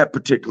up in that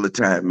particular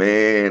time,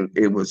 man,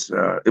 it was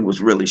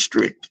really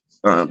strict,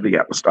 the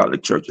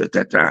Apostolic Church at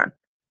that time.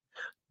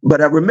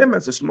 But I remember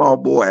as a small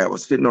boy, I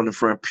was sitting on the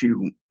front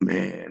pew,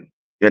 man,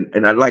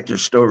 and I like your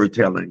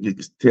storytelling. You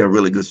can tell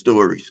really good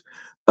stories.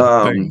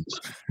 I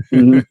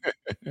was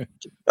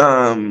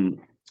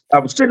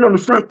sitting on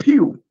the front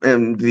pew,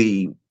 and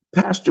the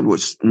pastor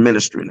was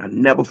ministering. I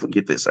never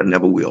forget this. I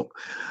never will.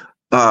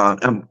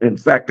 In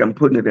fact, I'm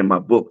putting it in my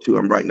book too.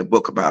 I'm writing a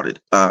book about it.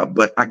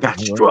 But I got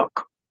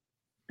struck.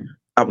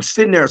 I was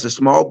sitting there as a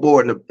small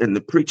boy, and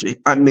the preacher,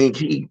 I mean,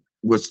 he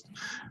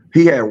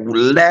had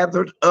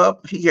lathered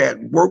up. He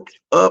had worked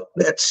up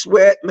that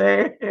sweat,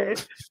 man.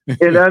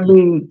 And I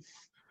mean,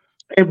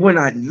 and when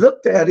I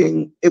looked at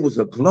him, it was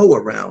a glow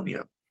around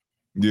him.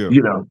 Yeah.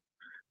 You know,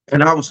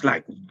 and I was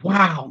like,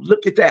 wow,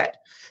 look at that.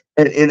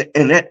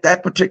 And at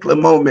that particular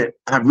moment,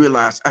 I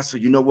realized, I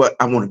said, you know what?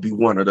 I want to be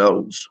one of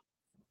those.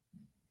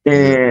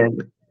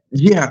 And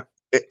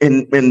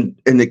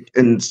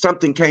and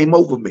something came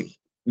over me,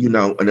 you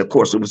know, and of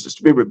course it was the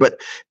spirit,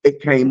 but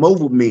it came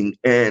over me.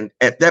 And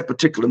at that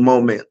particular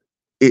moment,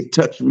 it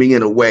touched me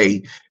in a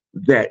way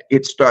that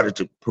it started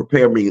to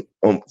prepare me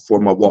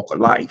for my walk of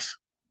life.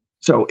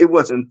 So it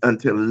wasn't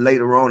until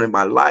later on in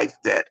my life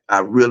that I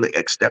really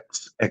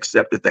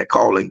accepted that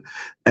calling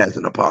as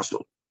an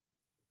apostle.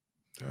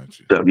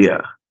 Gotcha. So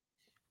yeah.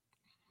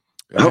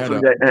 Hopefully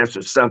that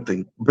answers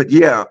something. But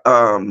yeah,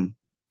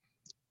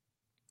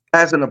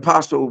 as an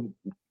apostle,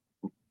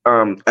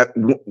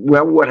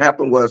 well, what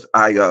happened was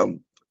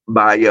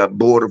my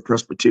board of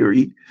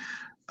Presbytery,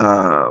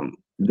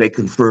 they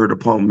conferred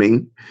upon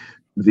me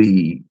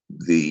the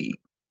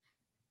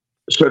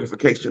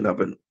certification of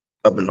an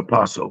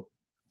apostle.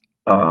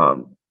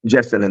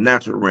 Just in a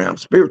natural realm,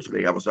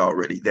 spiritually, I was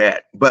already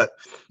that. But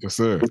yes,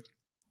 sir.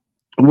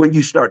 When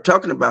you start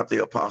talking about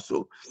the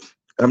apostle,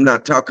 I'm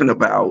not talking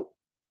about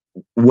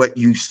what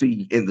you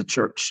see in the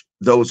church,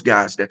 those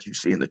guys that you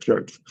see in the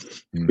church,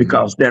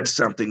 because that's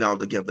something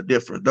altogether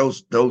different.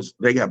 Those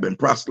they have been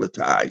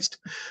proselytized.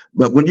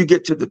 But when you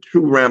get to the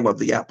true realm of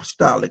the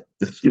apostolic,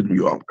 excuse me,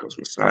 y'all, because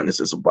my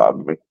sinuses are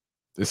bothering me.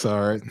 It's all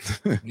right.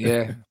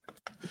 Yeah.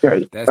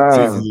 Okay.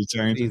 That's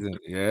season.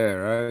 Yeah,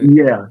 right.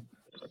 Yeah.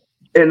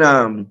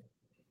 And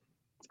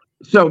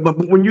so, but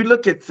when you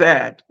look at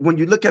that, when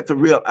you look at the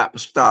real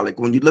apostolic,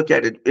 when you look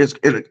at it, it's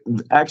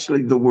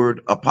actually the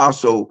word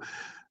apostle,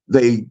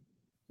 they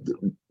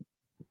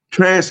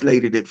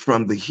translated it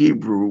from the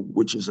Hebrew,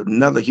 which is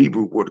another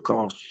Hebrew word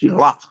called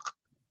shilach,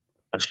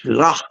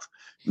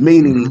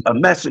 meaning a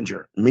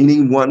messenger,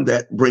 meaning one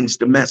that brings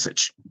the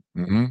message.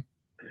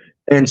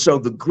 And so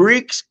the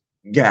Greeks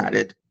got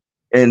it,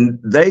 and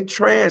they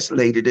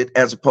translated it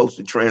as opposed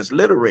to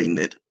transliterating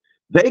it.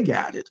 They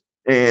got it,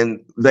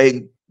 and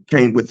they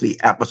came with the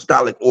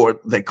apostolic, or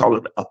they call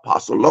it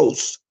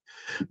apostolos.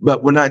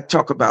 But when I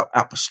talk about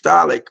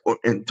apostolic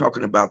and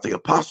talking about the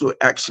apostle, it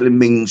actually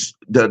means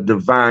the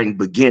divine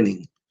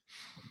beginning.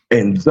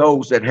 And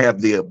those that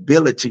have the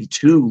ability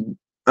to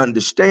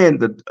understand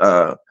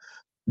the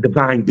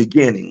divine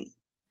beginning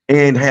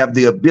and have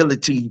the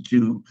ability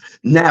to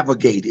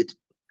navigate it.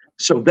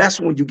 So that's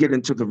when you get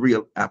into the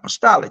real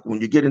apostolic. When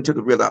you get into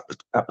the real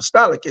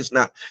apostolic, it's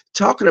not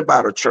talking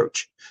about a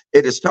church.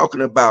 It is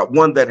talking about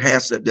one that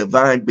has a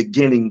divine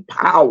beginning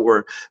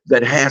power,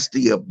 that has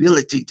the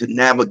ability to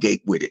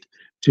navigate with it,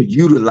 to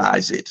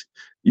utilize it,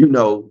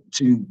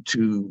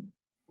 to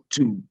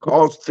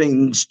cause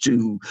things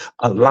to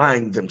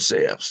align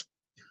themselves.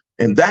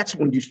 And that's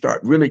when you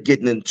start really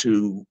getting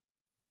into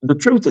the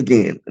truth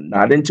again,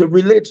 not into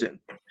religion,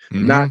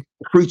 not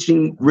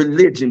preaching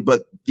religion,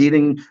 but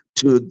getting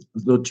to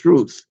the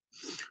truth,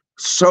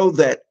 so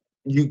that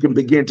you can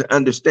begin to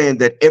understand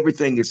that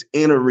everything is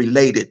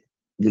interrelated.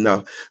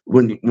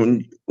 When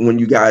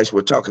you guys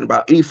were talking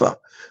about Ifa,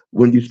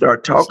 when you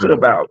start talking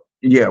about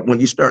when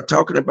you start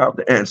talking about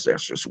the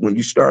ancestors, when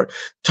you start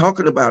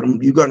talking about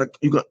them, you're gonna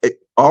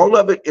all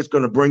of it is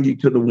gonna bring you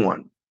to the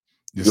one.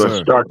 Yes, you're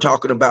gonna start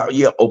talking about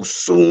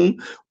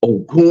Osun,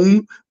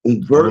 Ogun,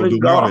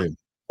 Umverlinga,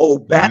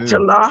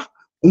 Obatala,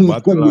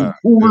 Umkulu,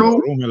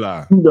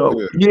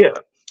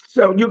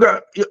 So you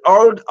got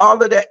all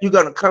of that. You're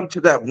gonna come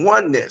to that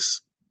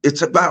oneness.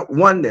 It's about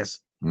oneness.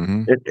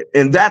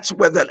 And that's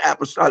where that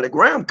apostolic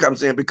realm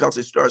comes in, because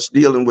it starts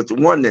dealing with the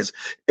oneness,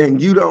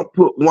 and you don't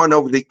put one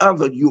over the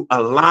other. You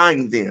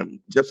align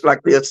them, just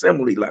like the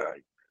assembly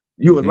line.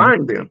 You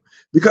align them,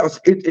 because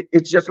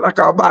it's just like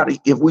our body.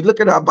 If we look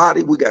at our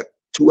body, we got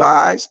two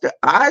eyes. The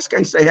eyes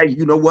can say, hey,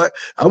 you know what?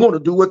 I want to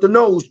do what the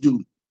nose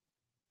do.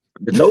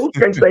 The nose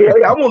can say,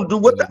 hey, I want to do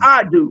what the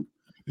eye do.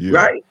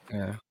 Right?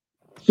 Yeah.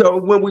 So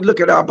when we look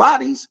at our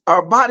body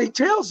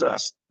tells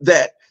us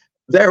that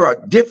there are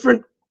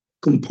different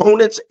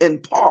components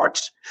and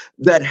parts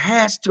that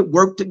has to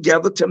work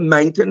together to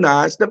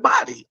maintainize the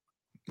body.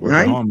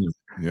 Right? Harmony.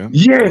 Yeah.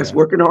 Yes,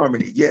 work in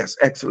harmony. Yes,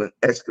 excellent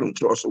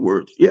choice of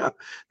words. Yeah,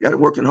 you got to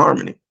work in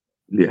harmony.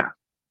 Yeah.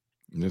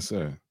 Yes,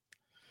 sir.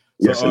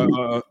 Yes,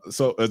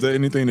 so is there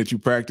anything that you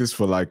practice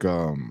for, like,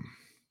 to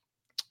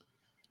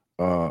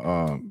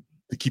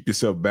keep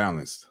yourself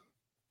balanced?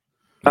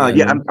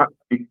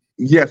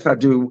 Yes, I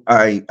do.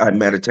 I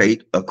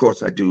meditate. Of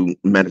course, I do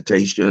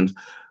meditation.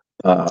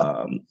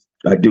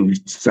 I do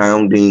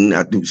sounding.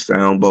 I do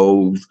sound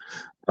bowls.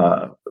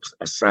 I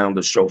sound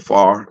the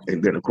shofar,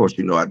 and then of course,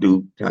 I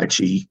do Tai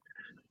Chi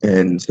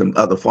and some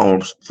other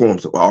forms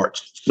of art.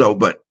 So,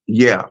 but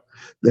yeah,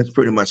 that's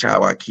pretty much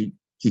how I keep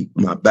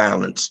my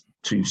balance,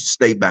 to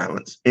stay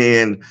balanced,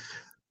 and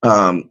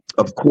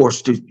of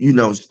course, to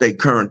stay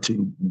current,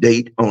 to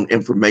date on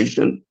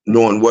information,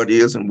 knowing what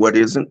is and what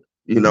isn't.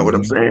 You know what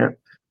I'm saying?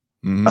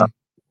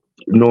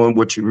 Knowing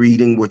what you're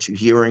reading, what you're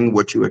hearing,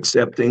 what you're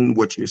accepting,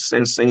 what you're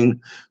sensing,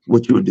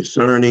 what you're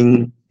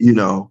discerning.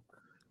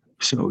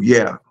 So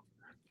yeah,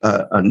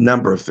 a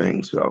number of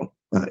things. So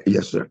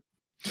yes, sir.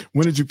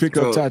 When did you pick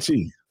up Tai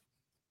Chi?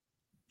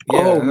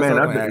 Oh man,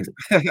 I've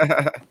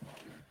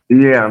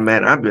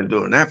been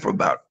doing that for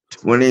about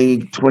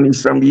 20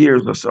 some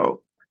years or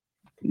so.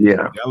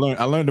 Yeah,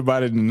 I learned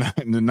about it in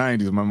the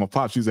 90s. My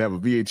pops used to have a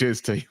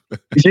VHS tape.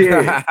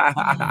 Yeah,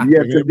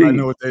 yes, everybody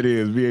know what that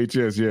is.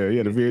 VHS,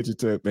 yeah, the VHS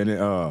tape, and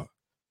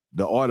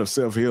the art of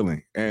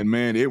self-healing. And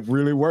man, it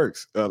really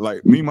works.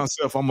 Like me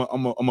myself, I'm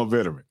a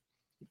veteran.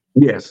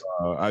 Yes,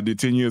 I did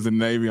 10 years in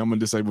the Navy. I'm a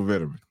disabled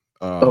veteran.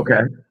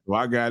 Okay. Well,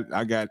 I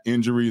got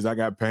injuries, I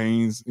got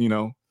pains,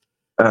 and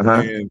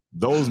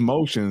those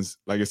motions,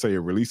 like I say, it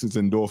releases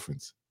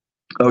endorphins.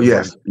 Oh,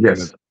 it's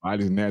yes.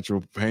 Body's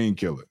natural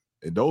painkiller.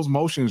 And those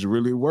motions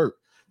really work.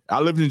 I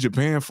lived in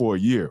Japan for a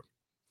year.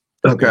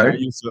 Okay. And I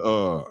used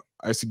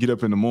to get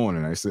up in the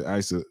morning. I used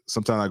to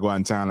sometimes I go out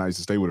in town. I used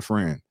to stay with a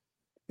friend,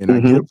 and I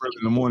get up early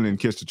in the morning and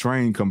catch the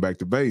train, come back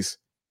to base,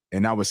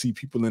 and I would see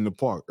people in the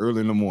park early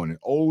in the morning,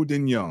 old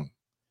and young.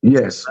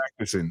 Yes.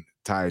 Practicing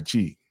Tai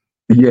Chi.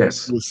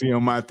 Yes. You'll see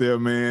them out there,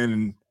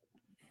 man,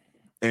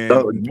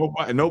 and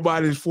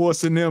nobody's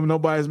forcing them.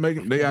 Nobody's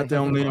making. They out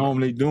there on their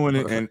own. They doing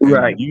it and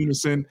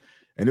unison.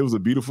 And it was a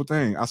beautiful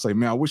thing. I say,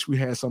 man, I wish we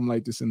had something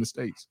like this in the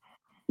States.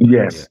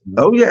 Yes.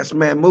 Oh, yes,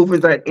 man. Moving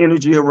that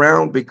energy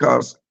around,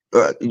 because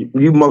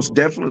you most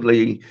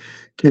definitely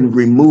can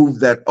remove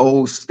that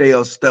old,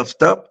 stale,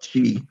 stuffed up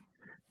chi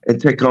and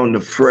take on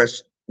the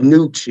fresh,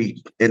 new chi.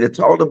 And it's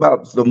all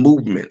about the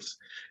movements.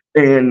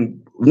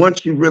 And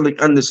once you really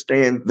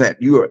understand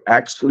that you are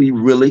actually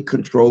really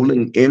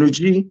controlling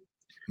energy,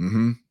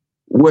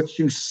 what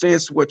you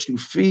sense, what you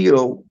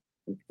feel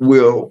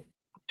will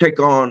take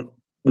on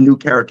new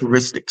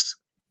characteristics.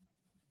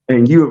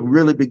 And you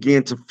really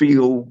begin to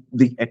feel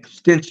the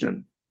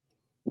extension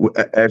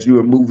as you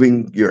are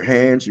moving your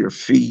hands, your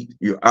feet,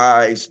 your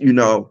eyes,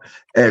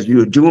 as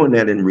you're doing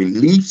that and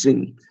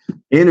releasing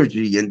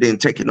energy and then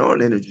taking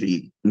on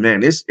energy.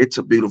 Man, it's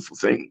a beautiful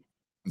thing.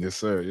 Yes,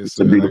 sir. Yes, it's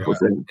sir. a beautiful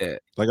thing.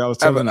 Like I was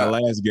telling that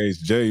last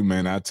Gage Jay,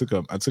 man, I took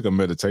a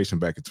meditation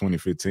back in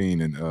 2015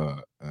 and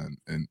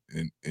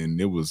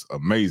it was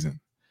amazing.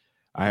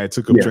 I had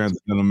took up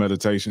transcendental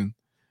meditation.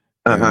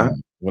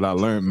 What I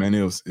learned, man,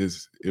 it was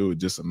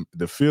just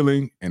the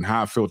feeling and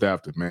how I felt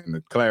after, man,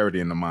 the clarity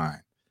in the mind,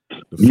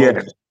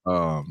 the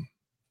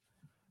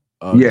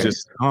focus,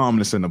 just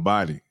calmness in the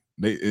body.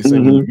 They say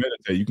when you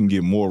meditate, you can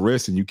get more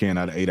rest than you can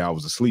out of 8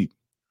 hours of sleep.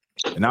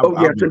 And I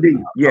believe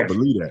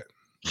that.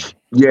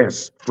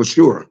 Yes, for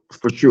sure.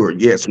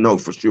 Yes, no,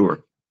 for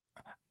sure.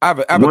 I have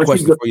a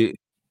question for you.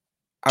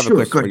 I have a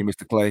question for you,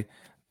 Mr. Clay.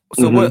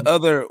 So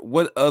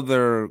what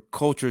other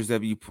cultures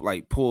have you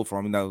like pulled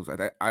from? You know,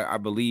 I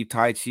believe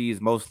Tai Chi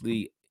is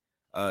mostly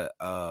an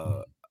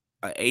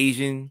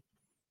Asian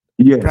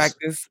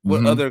practice.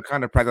 What other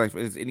kind of practice?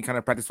 Like, is any kind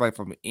of practice like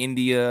from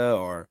India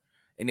or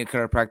any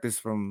kind of practice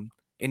from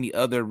any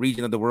other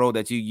region of the world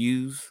that you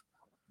use?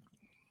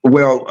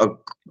 Well,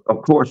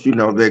 of course, you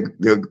know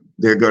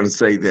they're going to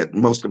say that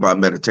most of our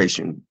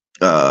meditation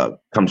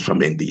comes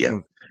from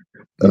India.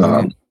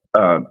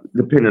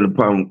 Depending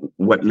upon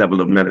what level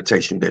of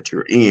meditation that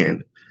you're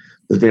in.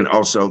 But then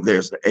also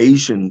there's the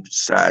Asian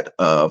side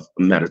of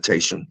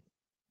meditation.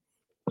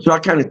 So I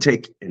kind of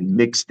take and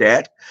mix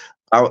that.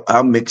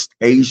 I'll mix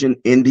Asian,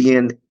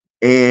 Indian,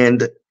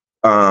 and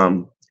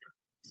for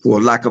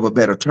lack of a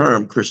better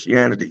term,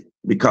 Christianity,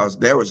 because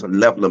there is a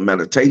level of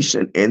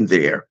meditation in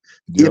there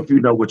if you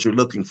know what you're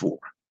looking for.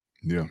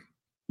 Yeah.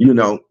 You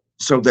know,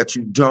 so that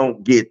you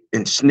don't get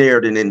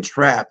ensnared and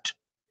entrapped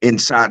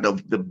inside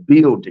of the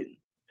building.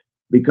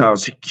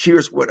 Because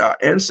here's what our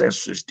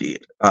ancestors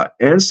did. Our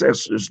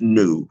ancestors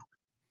knew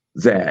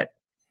that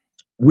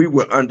we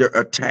were under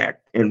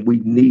attack and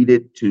we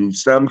needed to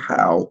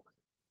somehow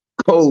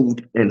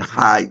code and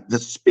hide the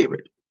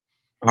spirit,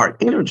 our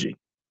energy.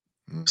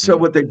 So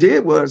what they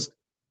did was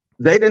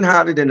they didn't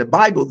hide it in the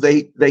Bible.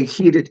 They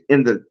hid it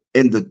in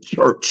the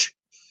church.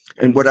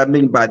 And what I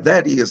mean by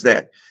that is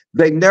that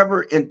they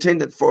never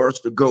intended for us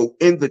to go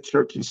in the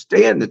church and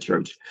stay in the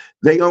church.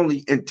 They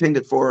only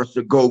intended for us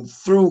to go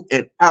through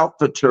and out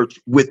the church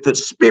with the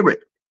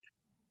spirit,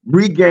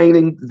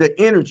 regaining the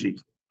energy.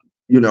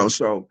 You know,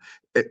 so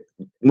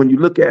when you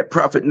look at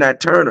Prophet Nat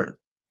Turner,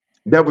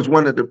 that was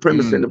one of the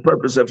premise and the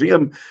purpose of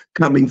him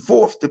coming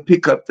forth to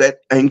pick up that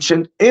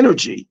ancient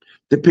energy,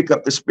 to pick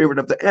up the spirit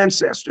of the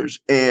ancestors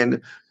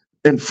and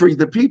free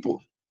the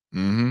people.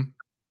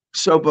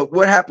 So, but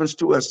what happens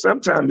to us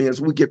sometimes is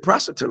we get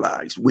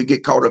proselytized. We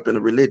get caught up in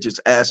the religious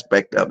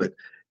aspect of it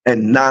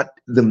and not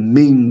the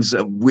means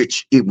of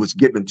which it was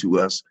given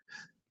to us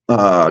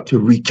to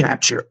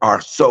recapture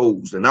our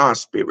souls and our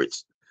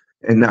spirits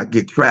and not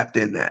get trapped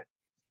in that.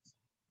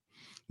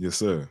 Yes,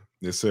 sir.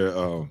 Yes,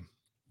 sir.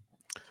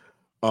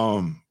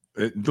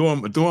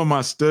 During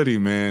my study,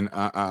 man,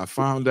 I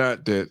found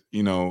out that,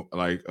 you know,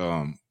 like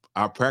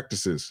our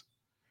practices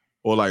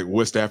or like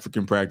West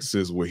African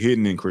practices were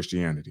hidden in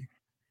Christianity.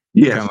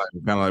 Yes. Kind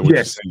of like what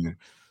you're saying.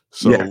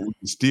 So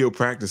we still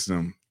practice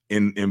them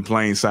in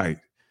plain sight.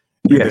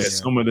 Yes.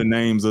 Some of the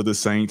names of the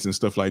saints and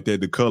stuff like that,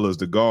 the colors,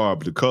 the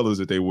garb, the colors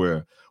that they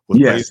wear was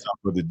based off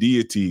of the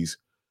deities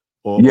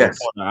or part of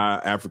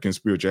our African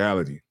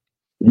spirituality.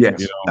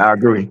 Yes, you know? I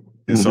agree.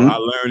 And so I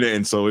learned it,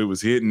 and so it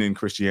was hidden in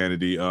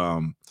Christianity.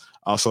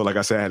 Also, like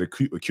I said, I had a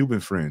Cuban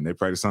friend. They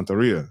practice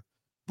Santeria,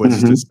 but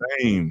it's the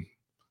same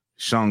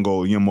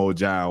Shango,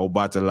 Yemoja,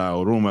 Obatala,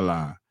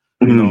 Orumala.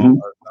 You know,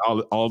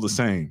 all the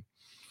same.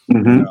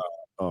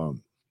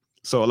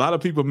 So a lot of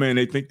people, man,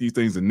 they think these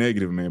things are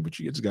negative, man. But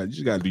you just got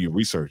to do your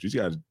research. You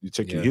got to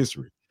check your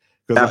history.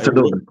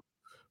 Absolutely. Like,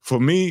 for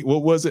me,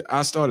 what was it?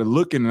 I started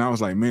looking, and I was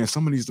like, man,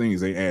 some of these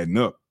things they adding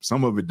up.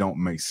 Some of it don't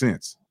make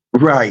sense.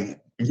 Right.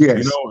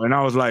 Yes. You know, and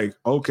I was like,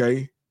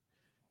 okay,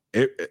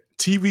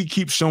 TV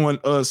keeps showing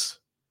us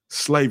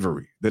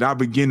slavery. That our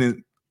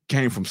beginning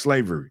came from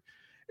slavery,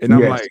 and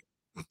I'm like,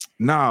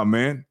 nah,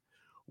 man.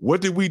 What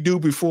did we do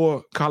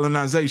before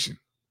colonization?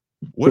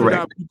 What did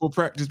our people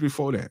practice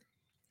before that?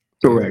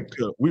 Correct.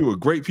 We were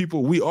great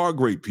people. We are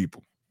great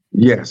people.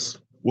 Yes.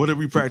 What did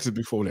we practice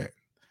before that?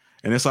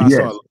 And that's how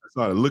I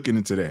started looking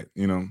into that,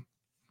 you know.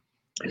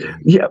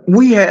 Yeah,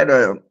 we had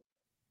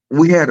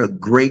a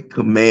great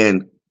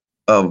command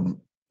of,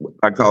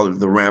 I call it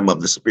the realm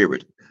of the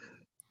spirit.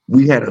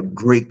 We had a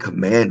great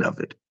command of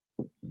it.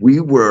 We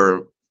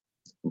were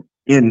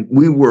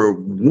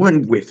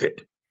one with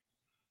it.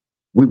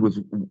 We were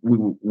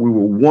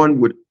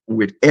one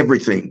with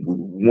everything. We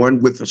were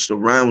one with the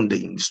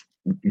surroundings.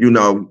 You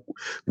know,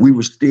 we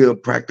were still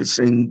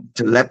practicing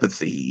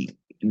telepathy.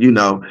 You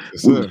know,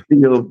 we were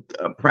still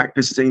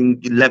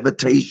practicing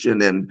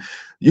levitation, and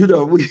you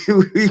know, we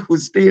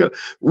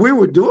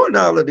were doing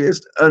all of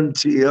this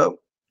until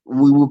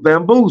we were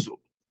bamboozled.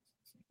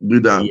 You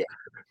know,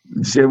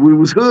 said we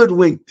was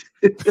hoodwinked.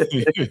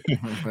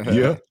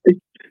 Yeah.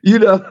 You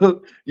know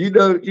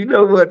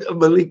what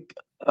Malik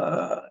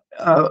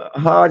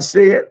Hard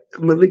said,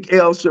 Malik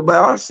El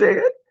Shabar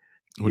said.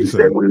 What he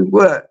said we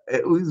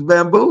was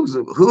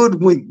bamboozled,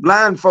 hoodwinked,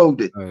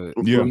 blindfolded,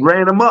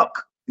 ran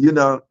amok, you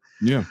know.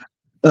 Yeah.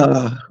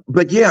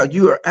 But yeah,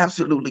 you are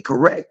absolutely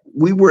correct.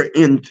 We were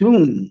in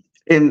tune.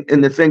 And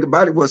the thing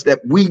about it was that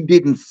we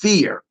didn't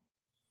fear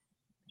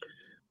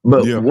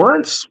But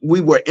once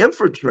we were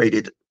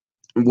infiltrated,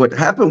 what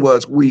happened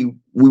was we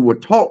were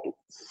taught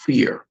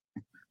fear.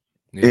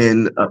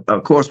 And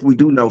of course, we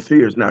do know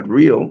fear is not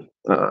real.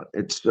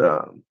 It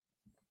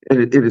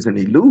is an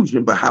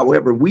illusion. But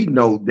however, we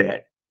know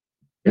that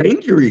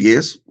danger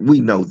is. We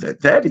know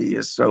that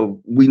is.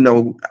 So we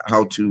know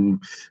how to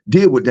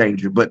deal with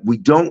danger, but we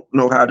don't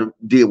know how to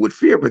deal with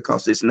fear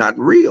because it's not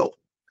real,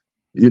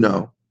 you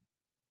know.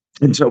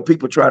 And so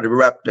people try to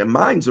wrap their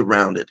minds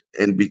around it.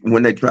 And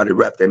when they try to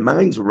wrap their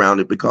minds around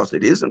it because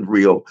it isn't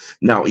real,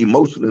 now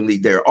emotionally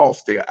they're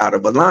off. They're out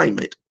of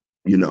alignment,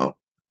 you know.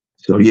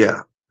 So,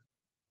 yeah.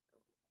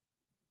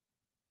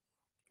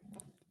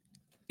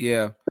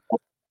 Yeah.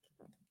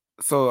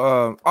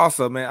 So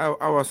also, man, I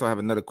also have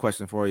another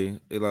question for you.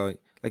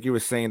 Like you were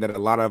saying that a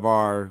lot of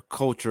our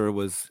culture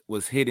was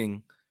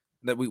hitting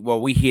that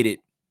we hid it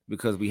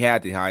because we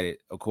had to hide it,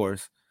 of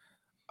course.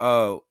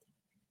 Yeah,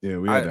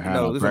 we had to hide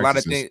our there's practices. a lot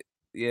of things.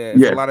 Yeah,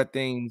 it's a lot of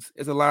things.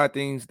 It's a lot of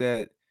things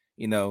that,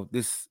 you know,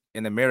 this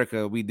in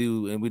America we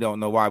do and we don't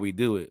know why we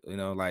do it. You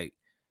know, like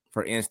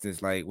for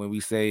instance, like when we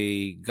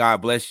say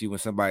God bless you when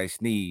somebody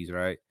sneezes,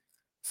 right?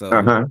 So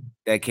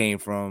that came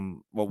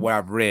from what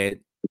I've read.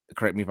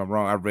 Correct me if I'm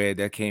wrong. I read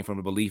that came from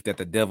the belief that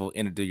the devil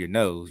entered through your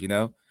nose, you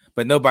know.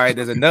 But nobody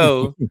doesn't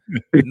know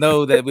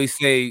that we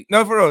say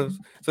no for us.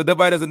 So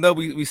nobody doesn't know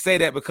we say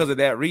that because of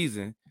that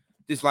reason.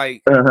 Just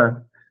like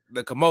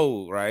the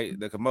commode, right?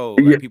 The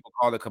commode, like people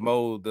call the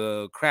commode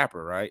the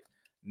crapper, right?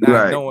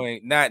 Not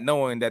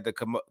knowing that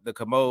the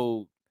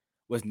commode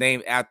was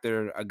named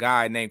after a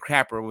guy named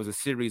Crapper, was a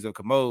series of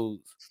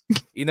commodes,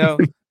 you know.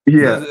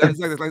 So it's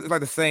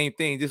like the same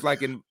thing. Just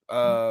like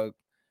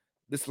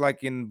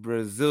in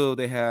Brazil,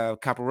 they have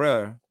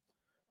capoeira.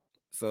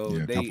 So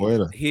they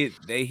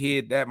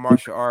hid that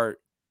martial art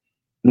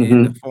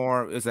in the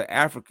form. It's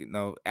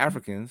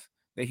Africans.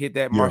 They hid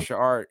that martial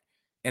art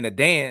in a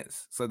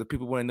dance, so the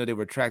people wouldn't know they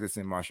were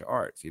practicing martial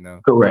arts. You know.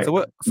 Correct.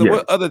 What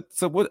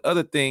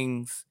other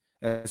things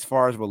as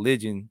far as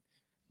religion?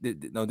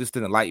 No, this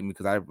didn't enlighten me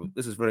because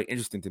this is very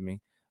interesting to me.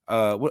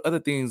 What other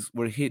things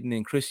were hidden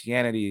in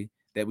Christianity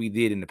that we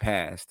did in the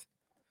past?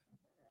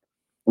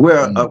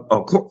 Well,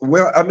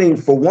 I mean,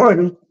 for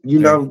one, you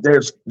know, there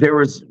is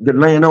the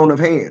laying on of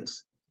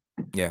hands.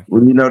 Yeah.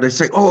 When, you know, they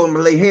say, "Oh, I'm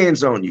gonna lay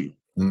hands on you."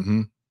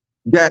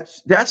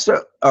 That's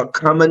a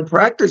common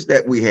practice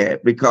that we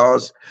had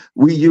because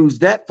we use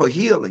that for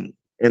healing,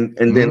 and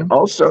then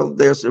also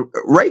there's a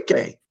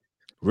Reiki.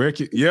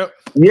 Reiki, yep.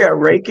 Yeah,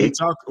 Reiki. We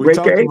talked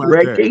about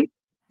Reiki. That.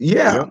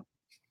 Yeah. Yep.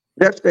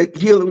 That's the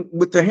healing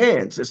with the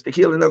hands. It's the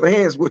healing of the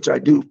hands, which I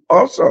do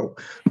also.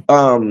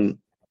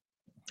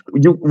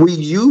 We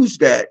use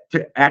that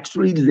to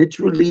actually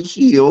literally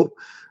heal,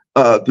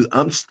 to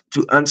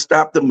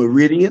unstop the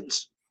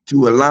meridians,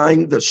 to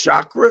align the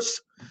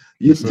chakras,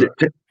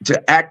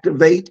 to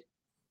activate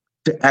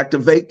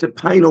the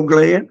pineal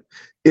gland.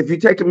 If you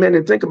take a minute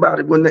and think about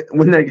it, when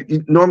they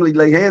normally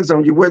lay hands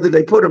on you, where do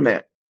they put them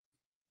at?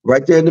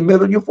 Right there in the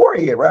middle of your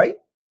forehead, right?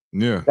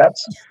 Yeah.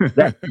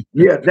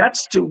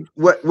 That's to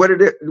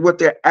what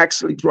they're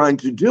actually trying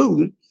to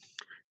do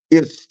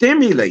is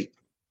stimulate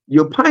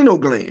your pineal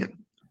gland.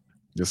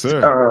 Yes,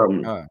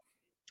 sir.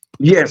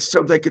 Yes,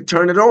 so they could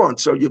turn it on.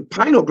 So your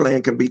pineal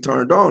gland can be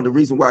turned on. The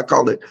reason why I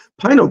call it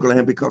pineal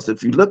gland, because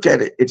if you look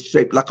at it, it's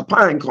shaped like a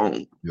pine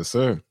cone. Yes,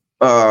 sir.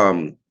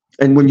 And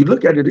when you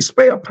look at it, it's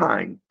spelled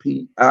pine,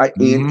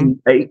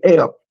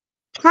 Pineal,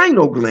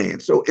 pineal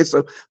gland. So it's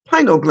a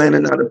pineal gland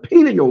and not a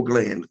pineal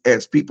gland,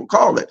 as people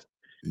call it.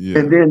 Yeah.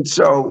 And then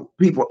so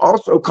people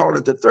also call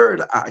it the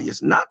third eye.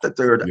 It's not the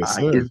third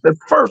eye, it's the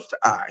first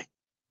eye,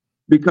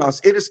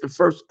 because it is the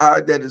first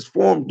eye that is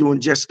formed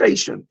during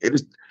gestation. It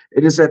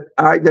is that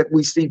eye that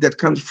we see that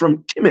comes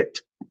from Kemet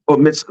or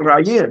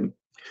Mitzrayim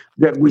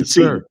that we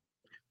see.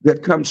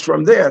 That comes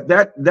from there.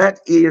 That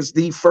is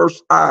the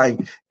first eye.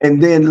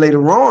 And then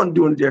later on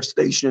during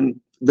gestation,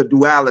 the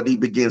duality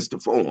begins to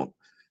form.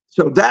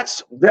 So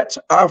that's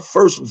our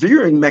first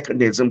viewing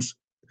mechanisms,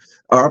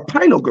 our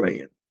pineal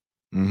gland.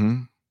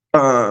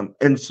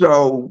 And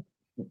so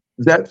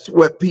that's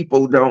what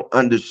people don't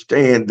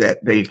understand, that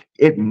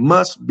it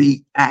must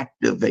be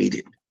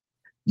activated.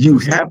 You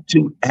have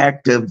to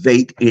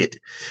activate it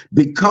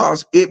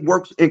because it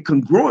works in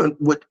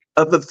congruent with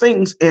other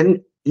things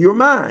in your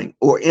mind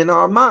or in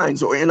our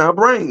minds or in our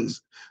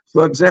brains.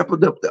 For example,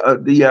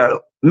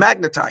 the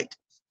magnetite.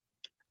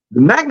 The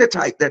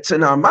magnetite that's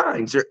in our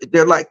minds,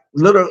 they're like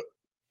little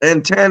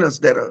antennas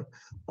that are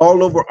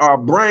all over our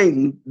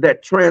brain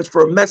that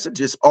transfer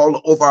messages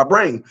all over our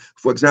brain.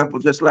 For example,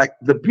 just like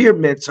the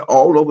pyramids are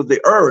all over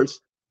the earth,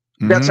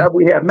 that's how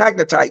we have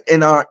magnetite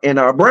in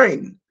our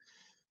brain.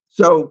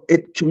 So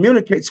it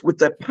communicates with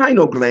the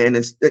pineal gland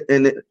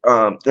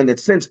and it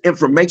sends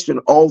information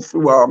all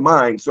through our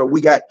mind. So we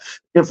got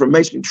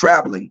information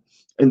traveling,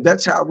 and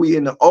that's how we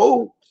in the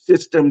old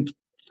system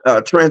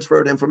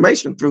transferred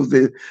information through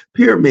the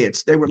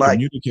pyramids. They were like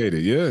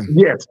communicated,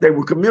 yes, they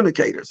were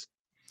communicators.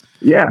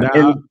 Yeah.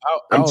 Now,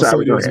 I'm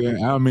sorry, I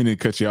don't mean to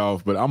cut you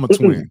off, but I'm a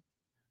twin.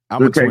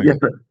 I'm a twin. Yes,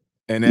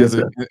 and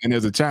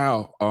as a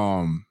child,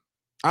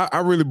 I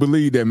really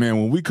believe that, man,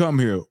 when we come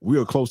here, we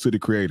are close to the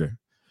creator.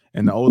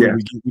 And the older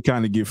we get, we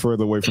kind of get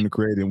further away from the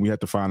creator, and we have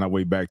to find our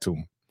way back to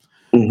him.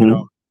 You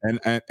know, and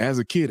as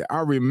a kid, I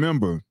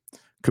remember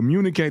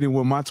communicating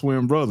with my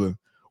twin brother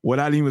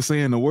without even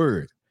saying the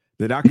word.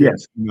 That I could, you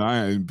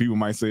know, people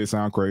might say it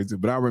sound crazy,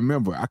 but I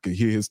remember I could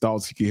hear his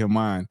thoughts, he could hear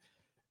mine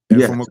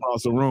from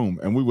across the room,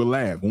 and we would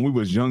laugh when we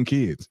was young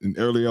kids in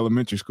early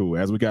elementary school.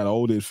 As we got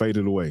older, it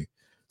faded away.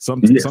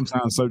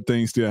 Sometimes certain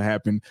things still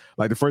happen.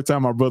 Like the first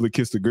time my brother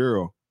kissed a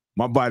girl,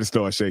 my body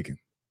started shaking.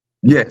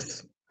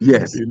 Yes. You know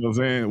what I'm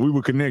saying? We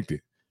were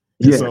connected.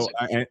 And so,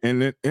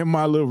 and in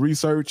my little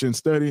research and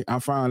study, I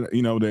found,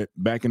 you know, that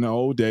back in the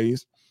old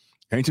days,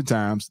 ancient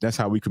times, that's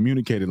how we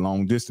communicated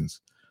long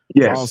distance.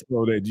 Yes.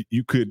 Also that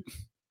you could,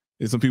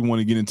 and some people want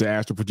to get into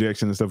astral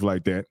projection and stuff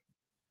like that.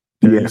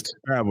 Yes.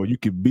 Travel, you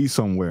could be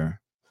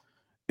somewhere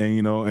and,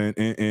 you know,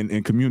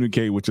 and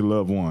communicate with your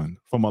loved one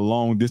from a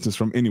long distance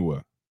from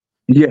anywhere.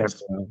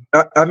 Yes.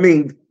 I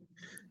mean,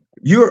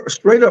 you're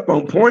straight up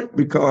on point,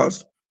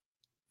 because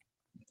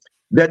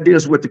that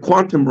deals with the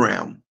quantum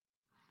realm.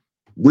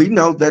 We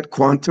know that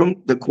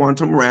the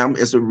quantum realm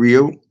is a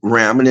real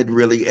realm, and it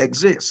really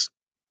exists.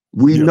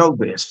 We know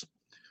this.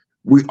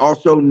 We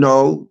also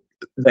know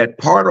that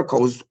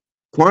particles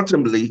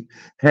quantumly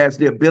has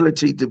the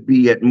ability to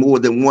be at more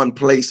than one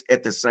place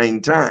at the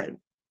same time,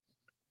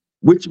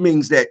 which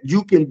means that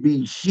you can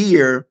be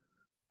here,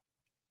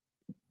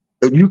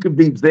 you could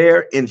be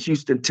there in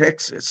Houston,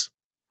 Texas,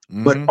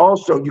 but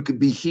also you could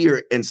be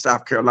here in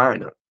South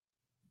Carolina.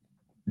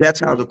 That's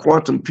how the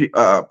quantum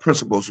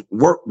principles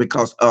work,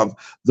 because of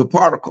the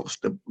particles.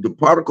 The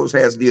particles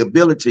has the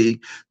ability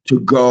to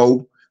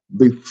go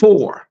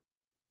before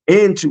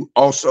and to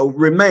also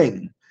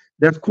remain.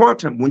 That's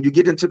quantum when you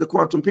get into the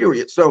quantum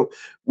period. So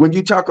when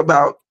you talk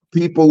about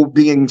people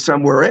being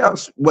somewhere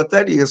else, what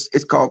that is,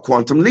 it's called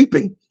quantum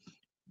leaping.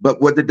 But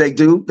what did they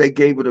do? They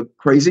gave it a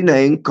crazy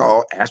name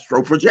called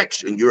astral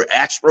projection. You're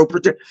astral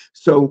project.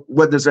 So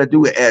what does that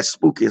do? It adds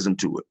spookism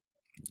to it.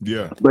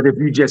 Yeah. But if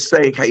you just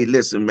say, hey,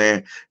 listen,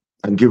 man,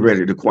 I'm getting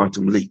ready to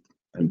quantum leap.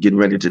 I'm getting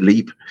ready to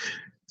leap.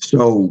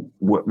 So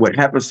what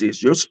happens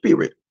is your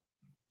spirit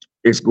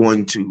is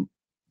going to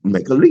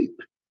make a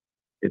leap.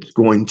 It's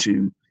going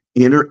to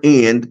enter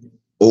in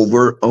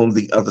over on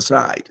the other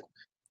side.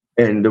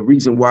 And the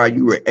reason why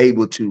you were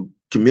able to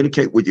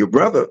communicate with your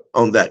brother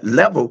on that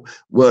level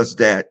was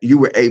that you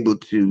were able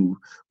to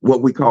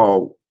what we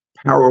call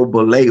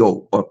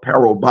paraboleo or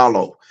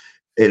parabolo.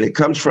 And it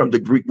comes from the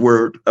Greek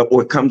word,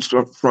 or it comes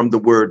from the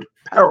word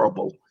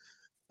parable,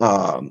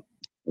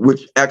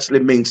 which actually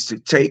means to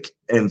take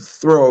and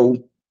throw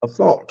a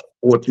thought,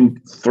 or to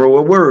throw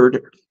a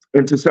word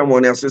into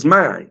someone else's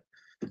mind.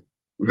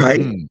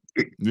 Right?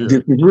 This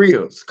is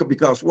real.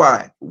 Because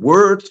why?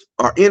 Words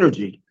are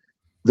energy.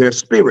 They're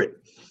spirit.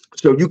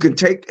 So you can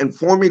take and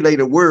formulate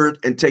a word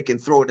and take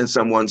and throw it in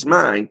someone's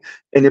mind,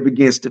 and it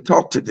begins to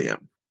talk to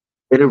them.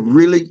 And it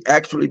really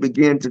actually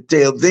begin to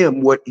tell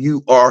them what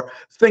you are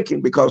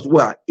thinking, because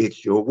what?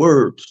 It's your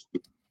words.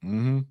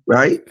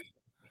 Right?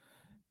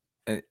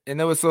 And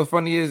what's so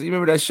funny is, you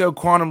remember that show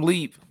Quantum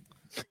Leap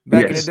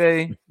back in the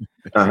day?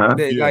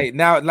 Like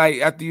now,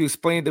 like after you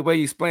explained the way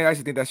you explained, I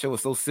actually think that show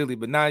was so silly.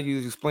 But now you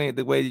explained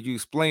the way that you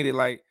explained it,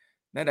 like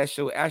now that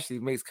show actually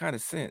makes kind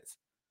of sense.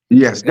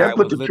 Yes, that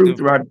put the truth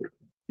right there.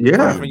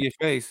 Yeah, from your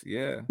face.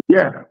 Yeah,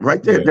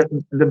 right there. Yeah.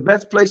 The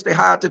best place to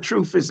hide the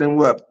truth is in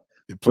what?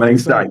 Plain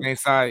sight.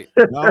 I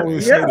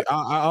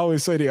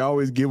always say they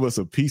always give us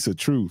a piece of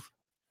truth,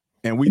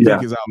 and we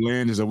think it's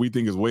outlandish, or we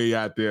think it's way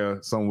out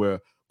there somewhere.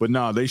 But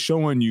no, they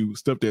showing you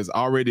stuff that's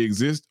already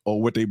exists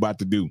or what they about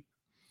to do.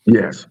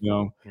 Yes. You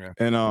know,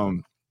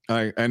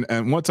 and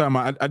and one time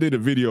I did a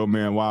video,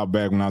 man, a while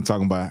back when I was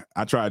talking about,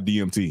 I tried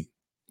DMT.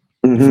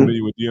 You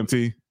familiar with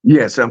DMT?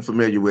 Yes, I'm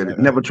familiar with it.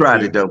 Never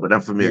tried it though, but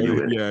I'm familiar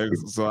with it. Yeah,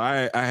 so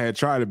I had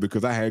tried it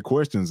because I had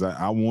questions.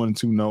 I wanted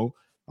to know.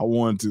 I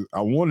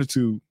wanted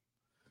to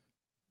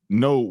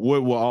know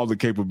what were all the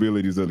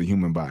capabilities of the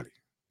human body.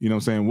 You know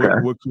what I'm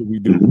saying? What could we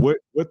do?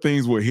 What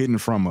things were hidden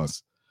from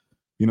us?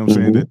 You know what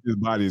I'm saying? That this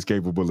body is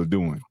capable of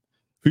doing.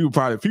 People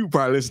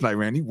probably listen like,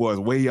 man, he was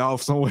way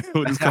off somewhere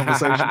with this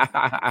conversation.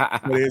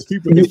 But there's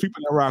people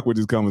that rock with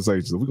this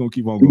conversation. So we're gonna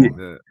keep on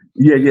going.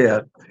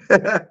 Yeah.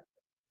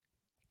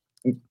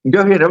 Go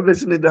ahead, I'm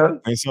listening,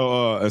 Doug. And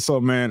so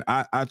man,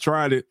 I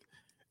tried it,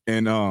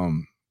 and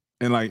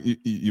like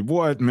your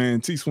boy, man,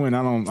 T Swin,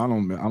 I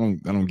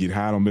don't get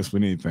high, I don't mess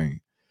with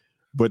anything.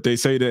 But they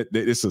say that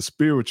it's a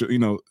spiritual, you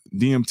know,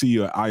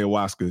 DMT or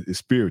ayahuasca is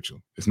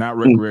spiritual. It's not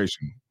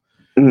recreational.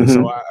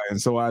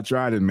 And so I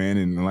tried it, man,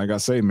 and like I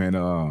say, man,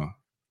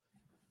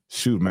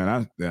 shoot,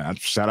 man, I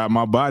shot out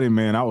my body,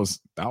 man. I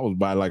was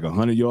about like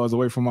 100 yards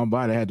away from my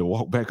body. I had to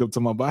walk back up to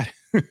my body.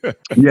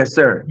 Yes,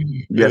 sir.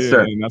 Yes,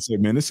 sir. And I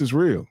said, man, this is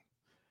real.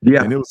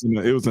 Yeah. And it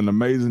was an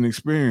amazing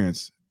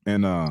experience.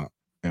 And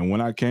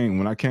when I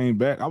came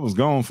back, I was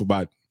gone for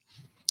about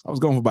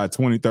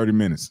 20, 30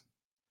 minutes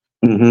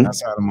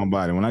outside of my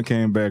body. When I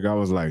came back, I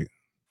was like,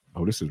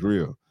 oh, this is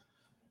real.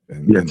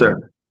 Yes,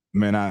 sir.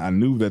 Man, I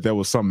knew that there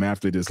was something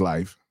after this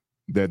life.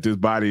 that this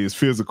body is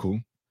physical.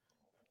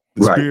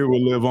 The Right. spirit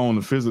will live on.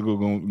 The physical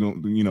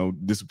going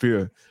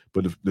disappear,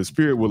 but the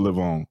spirit will live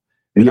on.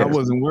 And Yes. I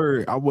wasn't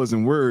worried. I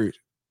wasn't worried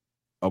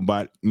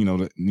about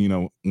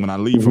when I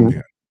leave from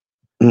here.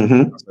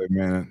 Mm-hmm. I said,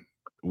 man,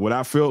 what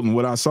I felt and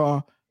what I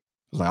saw,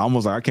 like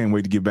almost like I can't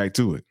wait to get back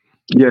to it.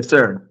 Yes,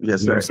 sir.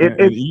 Yes, sir.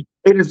 It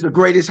is the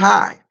greatest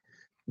high.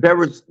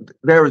 There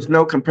is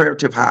no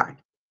comparative high.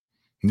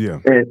 Yeah.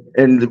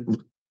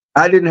 And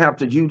I didn't have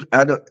to use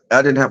I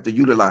didn't have to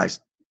utilize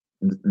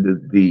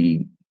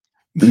the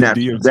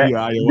natural,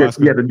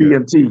 the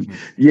DMT.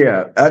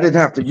 Yeah, I didn't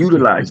have to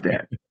utilize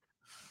that.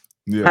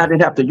 Yeah. I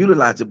didn't have to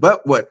utilize it.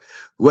 But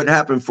what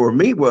happened for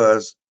me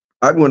was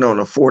I went on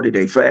a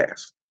 40-day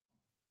fast.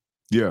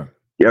 Yeah.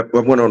 Yep, I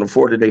went on a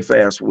 40-day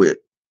fast with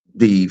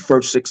the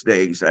first 6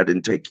 days. I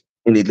didn't take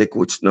any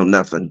liquids, no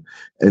nothing.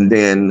 And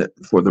then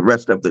for the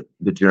rest of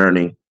the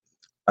journey,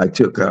 I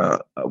took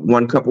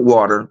 1 cup of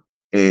water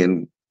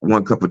and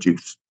 1 cup of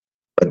juice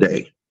a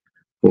day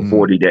for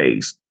 40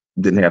 days.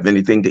 Didn't have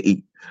anything to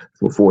eat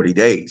for 40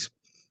 days.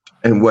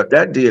 And what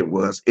that did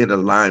was it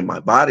aligned my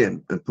body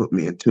and put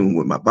me in tune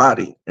with my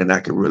body. And I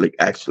could really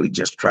actually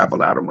just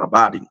travel out of my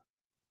body.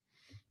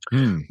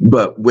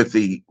 But with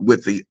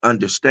the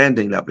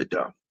understanding of it,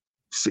 though,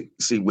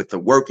 see with the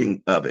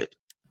working of it.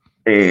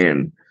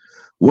 And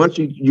once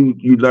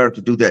you learn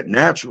to do that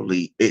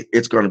naturally,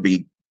 it's going to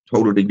be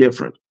totally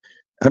different.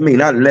 I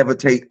mean, I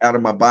levitate out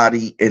of my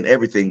body and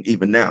everything.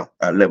 Even now,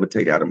 I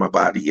levitate out of my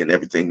body and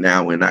everything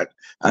now, and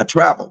I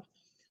travel.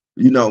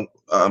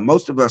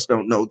 Most of us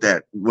don't know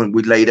that when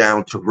we lay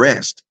down to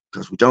rest,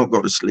 because we don't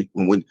go to sleep.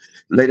 When we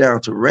lay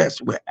down to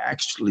rest, we're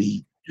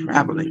actually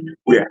traveling.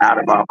 We're out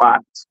of our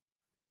bodies.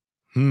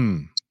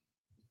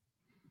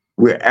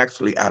 We're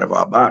actually out of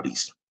our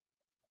bodies.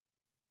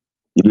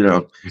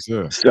 Yes,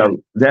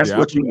 so that's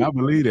what I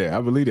believe that.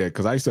 I believe that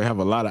because I used to have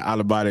a lot of out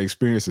of body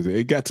experiences.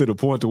 It got to the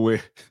point to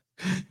where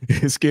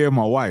it scared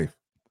my wife.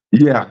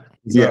 Yeah.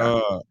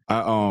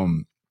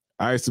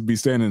 I used to be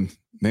standing,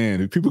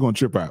 man, people gonna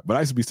trip out, but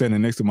I used to be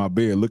standing next to my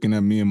bed, looking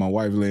at me and my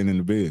wife laying in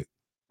the bed.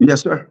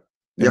 Yes, sir.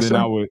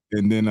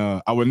 And then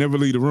I would never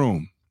leave the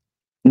room.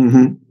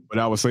 Mm-hmm. But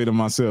I would say to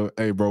myself,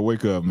 "Hey, bro,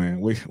 wake up, man!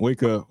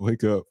 Wake up!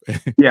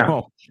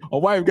 Yeah." My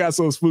wife got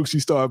so spooked, she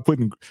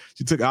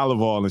took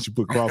olive oil and she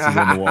put crosses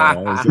on the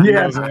wall.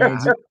 Yeah.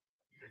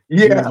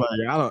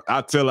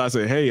 I tell her, I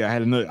said, "Hey, I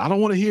had another. I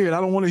don't want to hear it.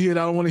 I don't want to hear it.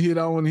 I don't want to hear it.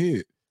 I don't want to hear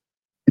it."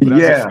 But I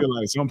just feel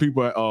like some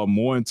people are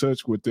more in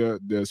touch with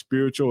their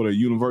spiritual, their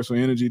universal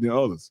energy than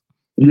others.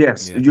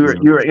 Yes,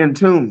 you're in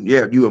tune.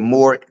 Yeah, you are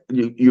more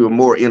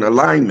in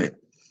alignment.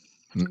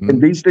 Mm-hmm. And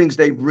these things,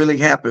 they really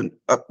happen.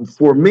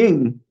 For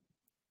me,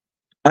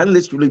 I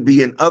literally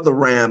be in other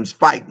realms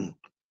fighting.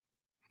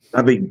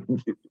 I mean,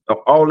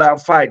 all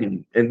out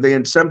fighting. And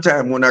then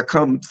sometime when I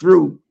come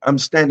through, I'm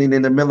standing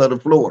in the middle of the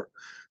floor.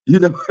 You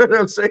know what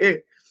I'm saying?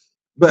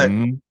 But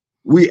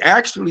we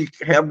actually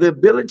have the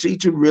ability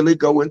to really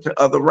go into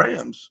other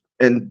realms.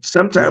 And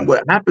sometimes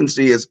what happens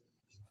is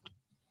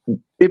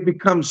it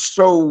becomes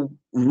so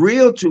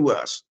real to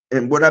us.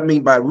 And what I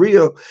mean by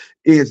real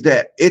is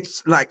that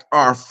it's like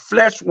our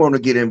flesh want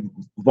to get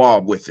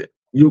involved with it.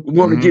 You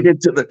want to get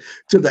into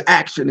the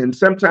action. And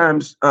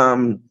sometimes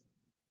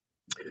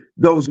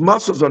those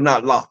muscles are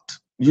not locked.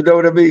 You know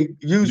what I mean?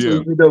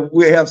 Usually,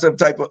 we have some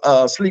type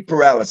of sleep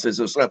paralysis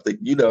or something,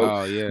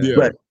 Oh,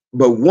 yeah.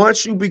 But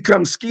once you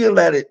become skilled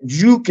at it,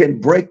 you can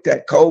break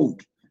that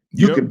code.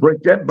 You can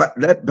break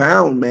that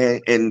bound, man,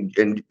 and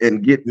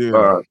get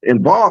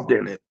involved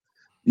in it.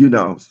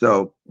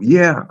 So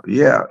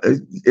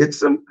it's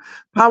some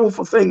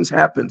powerful things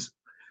happens.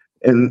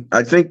 And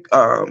I think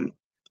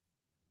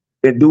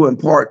in doing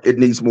part, it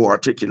needs more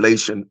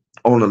articulation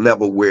on a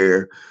level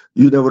where,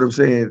 you know what I'm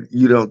saying?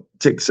 You don't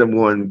take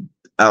someone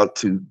out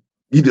to,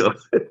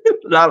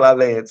 la la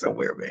land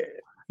somewhere, man.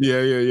 Yeah.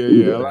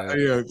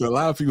 A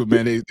lot of people,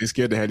 man, they're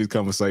scared to have these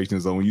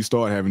conversations. So when you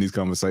start having these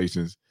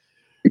conversations,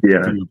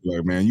 people be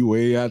like, man, you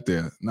way out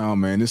there. No,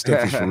 man, this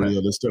stuff is for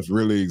real. This stuff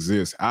really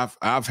exists.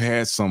 I've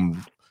had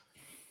some,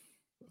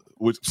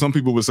 which some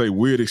people would say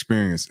weird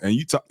experience. And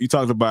you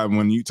talked about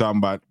when you talking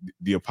about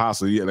the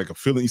apostle, like a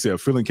feeling. You said a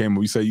feeling came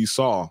up. You say you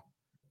saw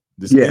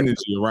this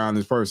energy around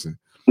this person.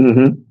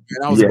 And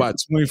I was about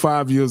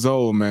 25 years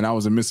old, man. I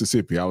was in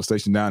Mississippi. I was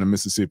stationed down in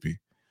Mississippi.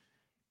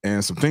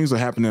 And some things were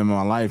happening in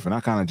my life, and I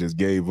kind of just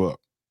gave up.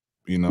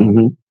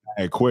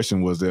 My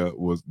question was,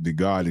 did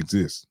God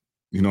exist?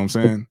 You know what I'm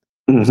saying?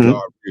 Was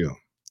God real?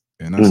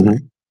 And I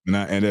said, and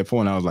at that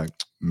point, I was like,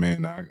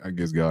 man, I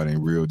guess God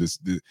ain't real. This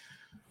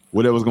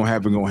whatever's gonna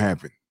happen.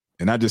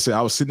 And I just said,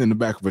 I was sitting in the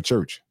back of a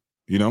church,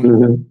 I was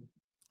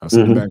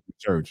sitting in the back of the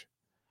church.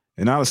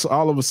 And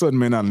all of a sudden,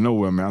 man, out of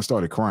nowhere, man, I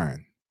started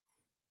crying.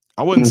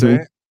 I wasn't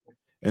sad.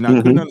 And I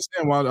couldn't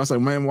understand why. I was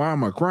like, man, why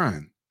am I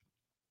crying?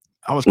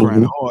 I was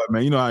crying hard,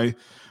 man. I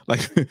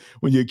like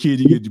when you're a kid,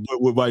 you get your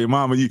butt whipped by your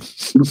mama. All that.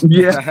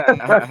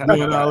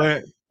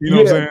 You know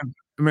what I'm saying?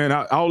 Man,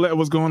 all that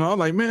was going on. I was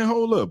like, man,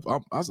 hold up. I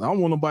don't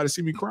want nobody to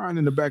see me crying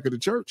in the back of the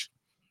church.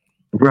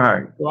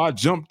 Right. So I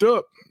jumped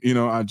up,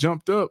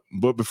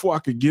 but before I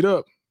could get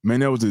up, man,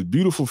 there was this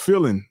beautiful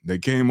feeling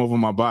that came over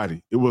my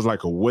body. It was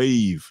like a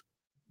wave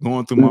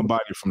going through my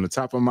body from the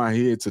top of my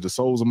head to the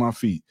soles of my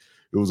feet.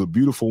 It was a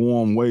beautiful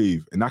warm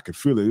wave, and I could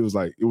feel it. It was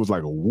like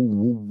a woo,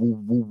 woo,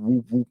 woo, woo,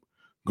 woo, woo,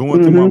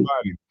 going through my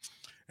body.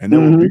 And there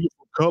were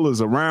beautiful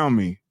colors around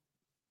me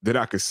that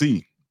I could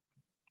see.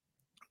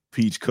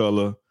 Peach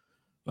color,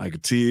 like a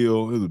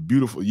teal. It was a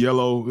beautiful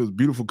yellow. It was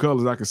beautiful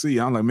colors I could see.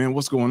 I'm like, man,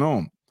 what's going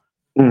on?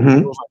 It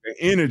was like an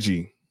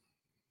energy,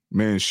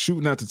 man,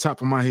 shooting out the top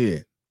of my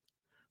head.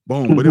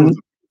 Boom. But it was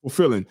a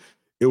beautiful feeling.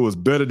 It was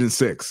better than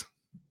sex.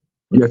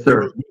 Yes,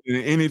 sir. It was better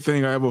than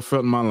anything I ever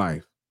felt in my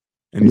life.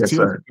 And these tears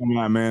were coming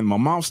out, man. My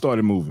mouth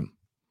started moving.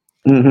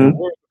 And words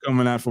were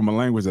coming out from a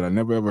language that I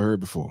never ever heard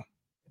before.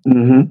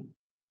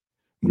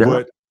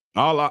 But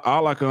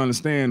all I could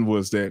understand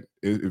was that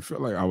it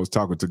felt like I was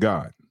talking to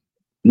God.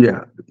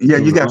 Yeah,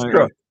 you got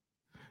struck.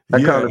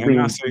 I call it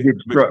being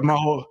struck.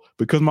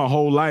 Because my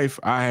whole life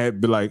I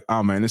had been like,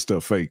 oh man, this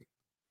stuff fake.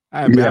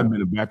 I've been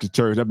in a Baptist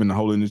church. I've been the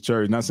whole in the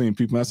church, and I seen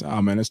people. I said,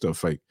 oh man, this stuff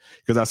fake.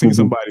 Because I seen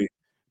somebody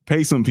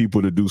pay some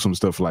people to do some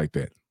stuff like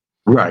that.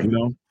 Right. You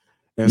know.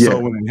 And so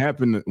when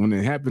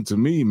it happened to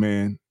me,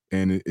 man,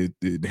 and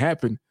it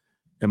happened,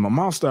 and my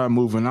mouth started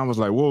moving, I was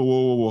like,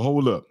 whoa,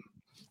 hold up.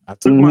 I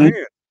took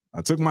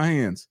my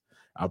hands,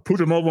 I put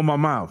them over my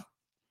mouth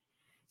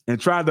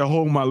and tried to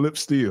hold my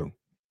lips still.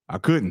 I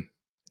couldn't.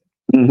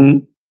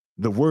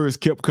 The words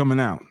kept coming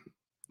out.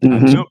 I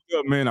jumped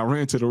up, man. I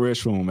ran to the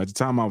restroom. At the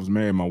time I was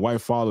married, my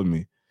wife followed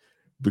me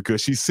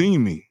because she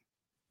seen me,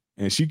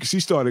 and she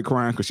started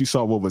crying because she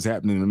saw what was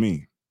happening to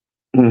me.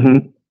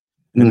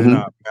 And then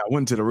I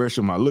went to the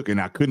restroom. I looked,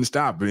 and I couldn't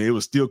stop, and it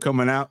was still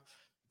coming out.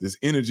 This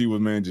energy was,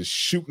 man, just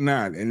shooting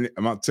out. And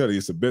I'm about to tell you,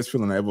 it's the best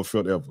feeling I ever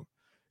felt ever.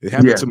 It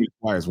happened to me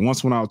twice.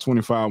 Once when I was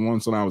 25,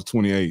 once when I was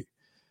 28.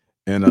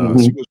 And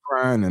she was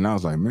crying, and I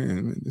was like,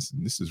 man,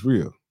 this is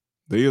real.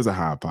 There is a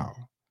higher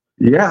power.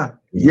 Yeah.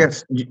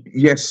 Yes.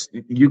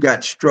 You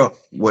got struck.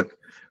 What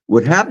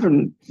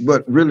happened?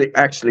 What really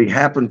actually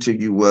happened to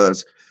you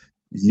was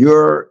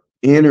your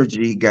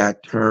energy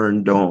got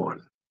turned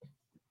on.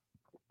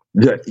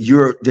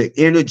 The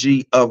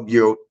energy of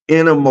your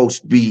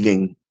innermost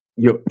being,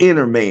 your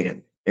inner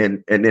man,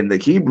 and in the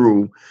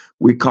Hebrew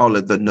we call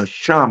it the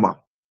neshama.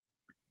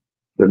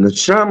 The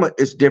neshama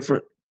is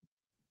different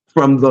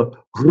from the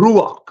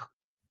ruach.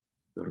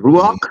 The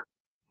ruach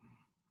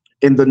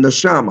in the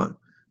neshama.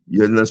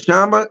 Your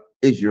neshama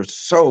is your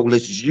soul.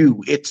 It's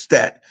you. It's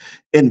that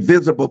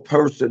invisible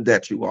person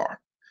that you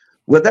are.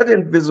 Well, that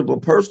invisible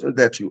person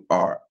that you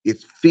are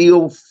is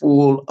filled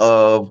full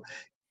of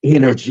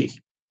energy.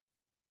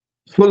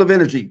 Full of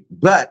energy,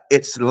 but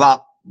it's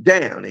locked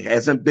down. It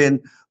hasn't been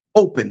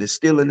opened. It's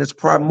still in its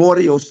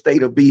primordial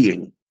state of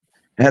being.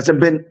 It hasn't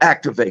been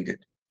activated.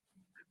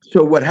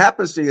 So what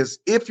happens is,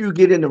 if you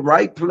get in the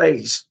right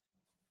place,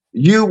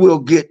 you will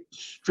get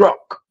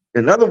struck.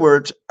 In other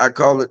words, I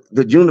call it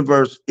the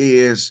universe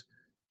is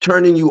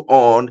turning you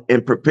on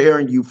and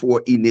preparing you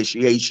for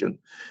initiation.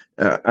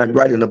 I'm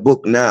writing a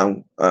book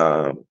now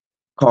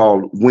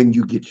called When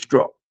You Get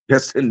Struck.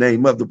 That's the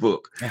name of the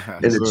book.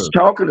 And it's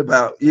talking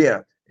about,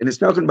 and it's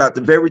talking about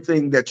the very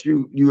thing that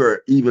you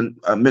are even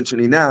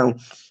mentioning now.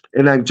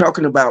 And I'm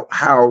talking about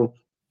how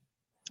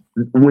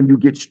when you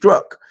get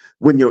struck,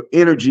 when your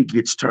energy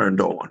gets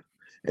turned on.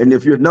 And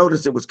if you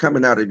notice, it was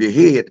coming out of your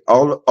head,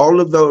 all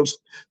of those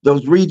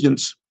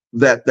regions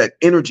that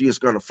energy is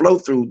going to flow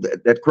through,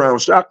 that crown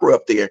chakra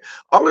up there,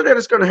 all of that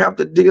is going to have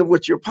to deal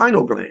with your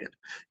pineal gland,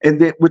 and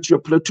then with your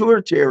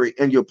pituitary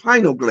and your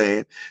pineal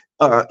gland,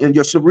 and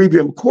your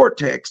cerebrum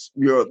cortex,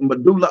 your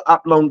medulla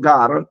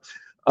oblongata,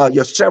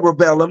 your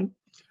cerebellum,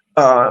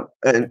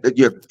 and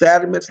your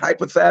thalamus,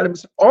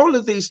 hypothalamus. All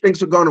of these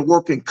things are going to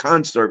work in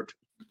concert.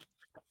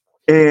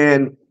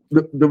 And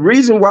the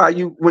reason why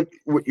when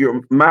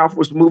your mouth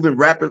was moving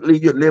rapidly,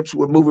 your lips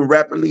were moving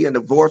rapidly, and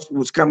the voice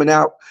was coming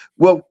out,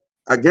 well,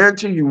 I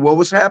guarantee you what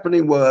was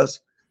happening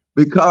was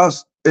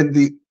because in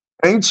the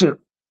ancient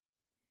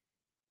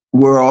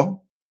world,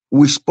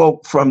 we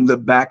spoke from the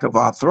back of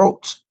our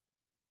throats.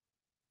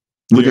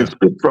 We didn't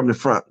speak from the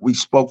front. We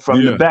spoke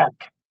from the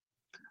back.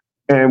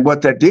 And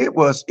what that did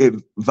was it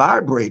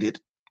vibrated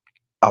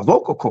our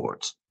vocal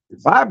cords.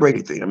 It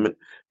vibrated them,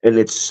 and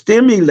it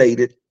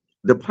stimulated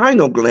the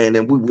pineal gland,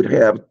 and we would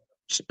have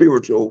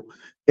spiritual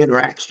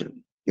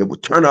interaction. It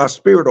would turn our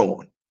spirit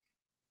on.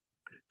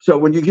 So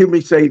when you hear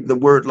me say the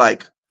word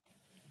like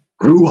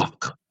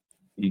ruach,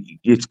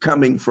 it's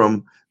coming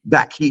from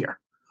back here.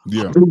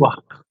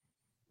 Ruach.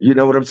 You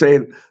know what I'm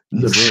saying?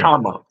 The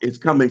shama, it's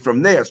coming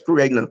from there. It's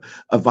creating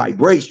a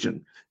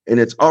vibration, and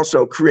it's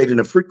also creating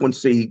a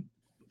frequency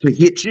to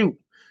hit you.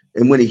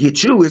 And when it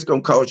hits you, it's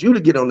going to cause you to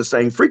get on the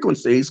same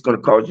frequency. It's going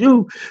to cause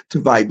you to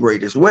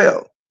vibrate as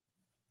well.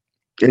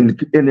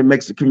 And it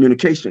makes the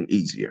communication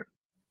easier.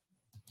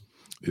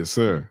 Yes,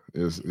 sir.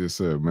 Yes,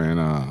 sir, man.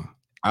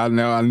 I'll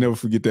never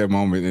forget that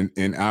moment.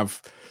 And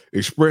I've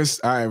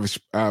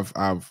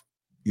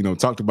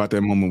talked about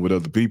that moment with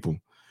other people,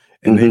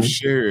 and they've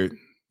shared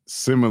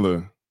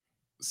similar,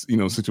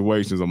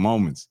 situations or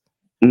moments.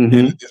 And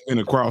it's been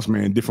across,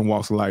 man, different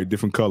walks of life,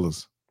 different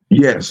colors.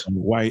 Yes.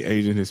 White,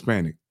 Asian,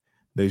 Hispanic.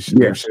 They've shared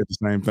the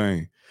same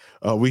thing.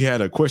 We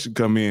had a question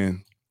come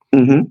in.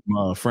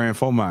 Fran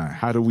Fomine,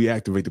 how do we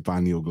activate the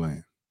pineal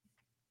gland?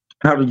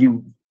 How do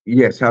you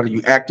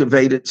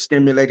activate it,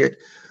 stimulate it?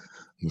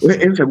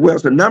 Well,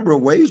 it's a number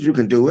of ways you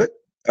can do it.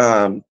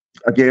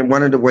 Again,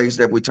 one of the ways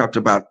that we talked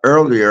about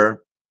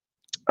earlier,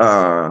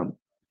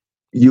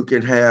 you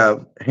can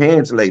have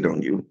hands laid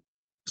on you,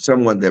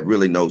 someone that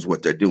really knows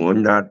what they're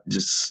doing, not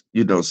just,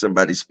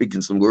 somebody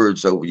speaking some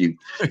words over you.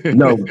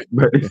 No,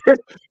 but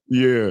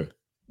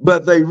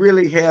but they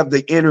really have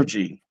the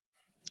energy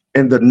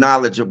and the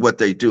knowledge of what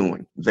they're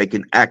doing. They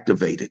can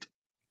activate it.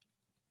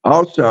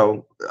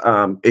 Also,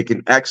 it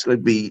can actually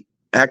be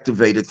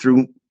activated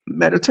through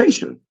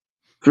meditation,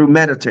 through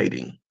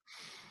meditating.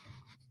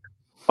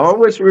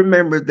 Always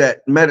remember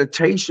that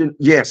meditation,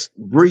 yes,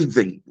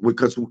 breathing,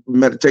 because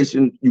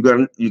meditation,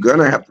 you're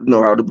gonna have to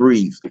know how to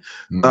breathe.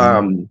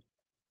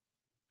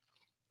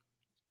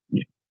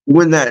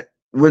 When the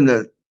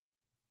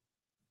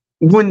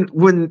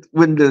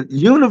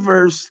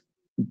universe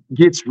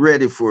gets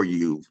ready for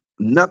you,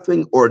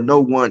 nothing or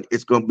no one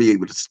is going to be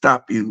able to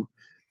stop you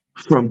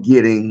from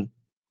getting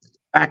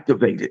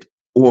activated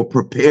or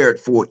prepared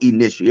for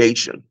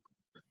initiation.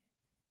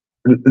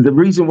 The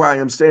reason why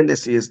I'm saying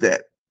this is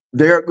that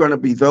there are going to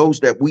be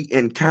those that we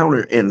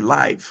encounter in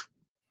life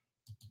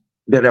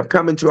that have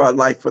come into our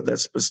life for that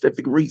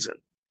specific reason,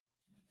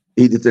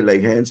 either to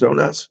lay hands on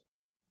us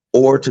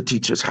or to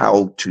teach us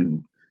how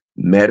to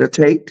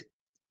meditate,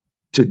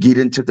 to get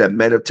into that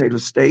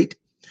meditative state.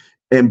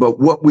 But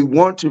what we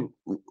want to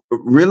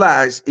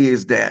realize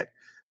is that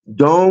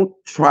don't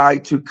try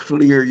to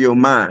clear your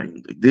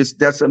mind.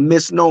 That's a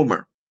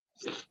misnomer.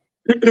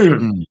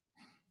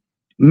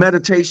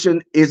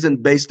 Meditation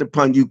isn't based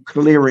upon you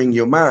clearing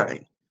your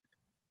mind,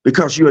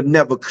 because you'll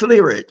never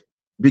clear it,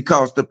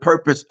 because the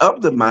purpose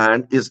of the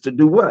mind is to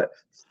do what?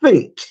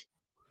 Think.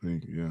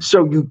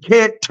 So you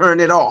can't turn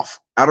it off.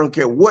 I don't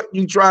care what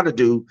you try to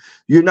do,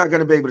 you're not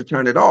going to be able to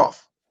turn it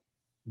off.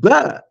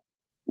 But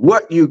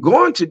what you're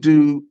going to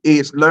do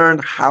is learn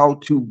how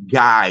to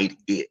guide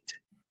it.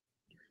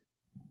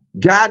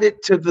 Guide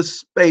it to the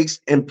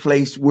space and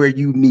place where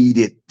you need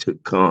it to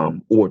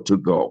come or to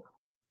go,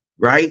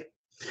 right?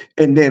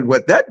 And then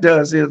what that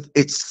does is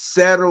it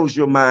settles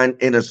your mind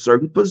in a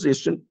certain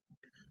position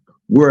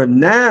where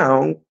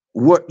now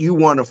what you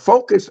want to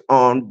focus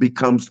on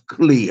becomes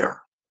clear.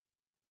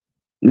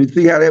 You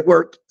see how that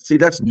worked? See,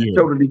 that's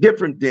totally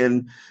different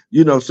than,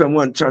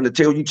 someone trying to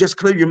tell you, just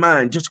clear your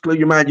mind, just clear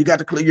your mind. You got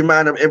to clear your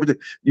mind of everything.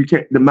 You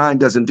can't, the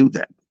mind doesn't do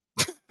that.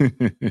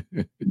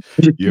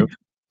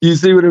 You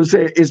see what I'm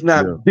saying? It's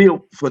not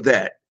built for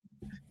that.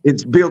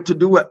 It's built to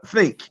do what?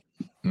 Think.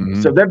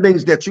 So that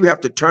means that you have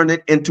to turn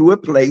it into a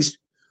place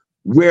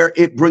where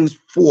it brings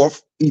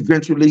forth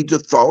eventually the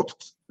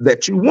thoughts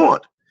that you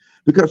want,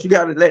 because you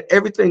got to let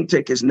everything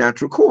take its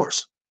natural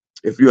course.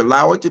 If you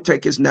allow it to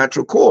take its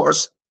natural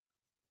course,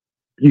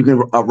 you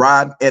can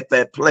arrive at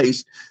that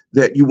place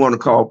that you want to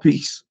call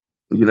peace.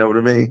 You know what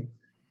I mean?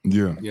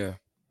 Yeah.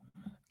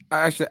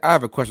 I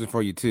have a question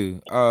for you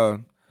too. Sure.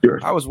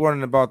 I was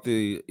wondering about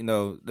the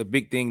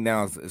big thing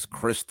now is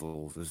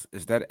crystals.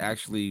 Is that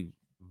actually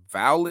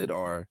valid,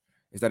 or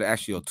is that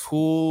actually a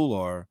tool,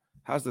 or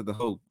how's the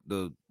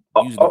using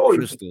of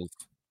crystals?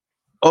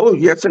 Oh,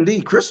 yes,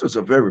 indeed. Crystals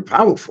are very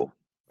powerful.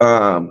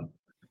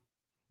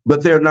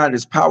 But they're not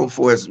as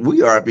powerful as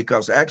we are,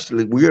 because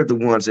actually we're the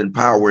ones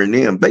empowering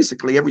them.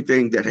 Basically,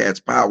 everything that has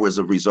power is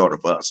a result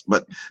of us,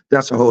 but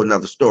that's a whole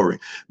nother story.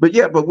 But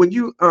when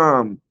you're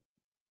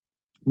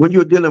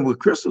dealing with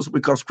crystals,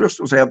 because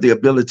crystals have the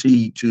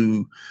ability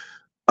to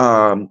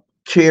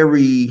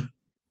carry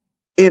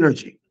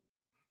energy.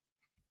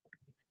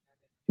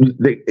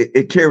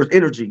 It carries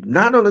energy.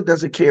 Not only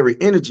does it carry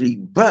energy,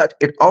 but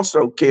it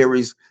also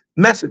carries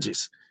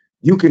messages.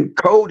 You can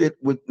code it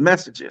with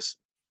messages.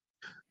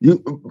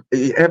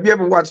 Have you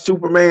ever watched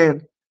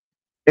Superman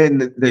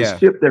and the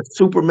ship that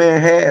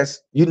Superman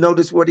has? You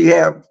notice what he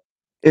have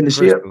in the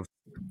ship?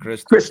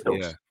 Crystals.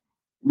 Yeah.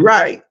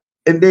 Right.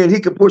 And then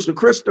he can push the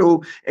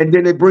crystal, and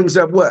then it brings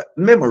up what?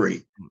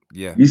 Memory.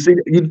 Yeah. You see,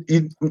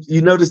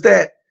 you notice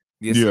that?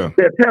 Yes. Yeah.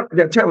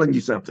 They're telling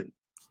you something.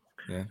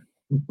 Yeah.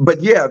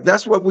 But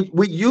that's what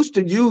we used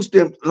to use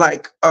them,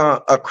 like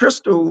a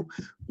crystal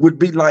would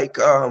be like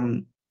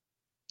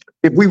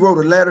if we wrote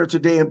a letter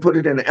today and put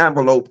it in an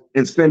envelope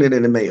and send it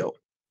in the mail.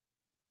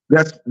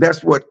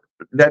 That's what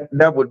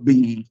that would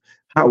be,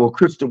 how a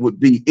crystal would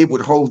be. It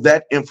would hold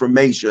that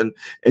information,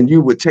 and you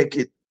would take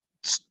it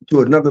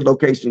to another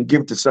location,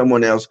 give it to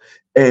someone else,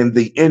 and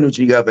the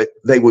energy of it,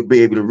 they would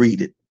be able to read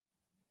it.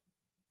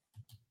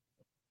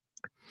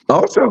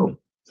 Also,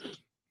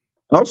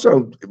 let's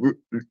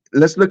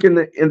look in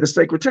the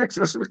sacred text.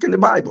 Let's look in the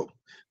Bible.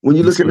 When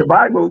you look in the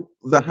Bible,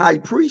 the high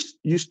priest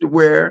used to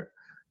wear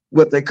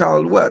what they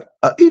called an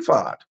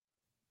ephod.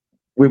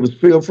 It was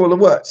filled full of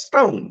what?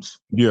 Stones.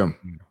 Yeah.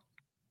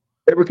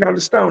 Every kind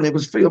of stone. It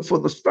was filled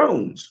full of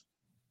stones.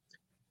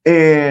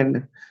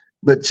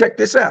 But check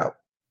this out.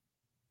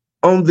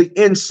 on the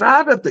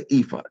inside of the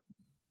ephod,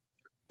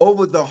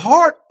 over the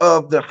heart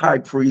of the high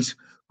priest,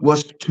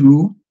 was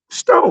 2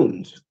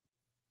 stones.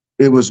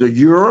 It was a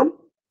Urim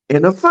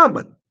and a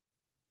Thummim.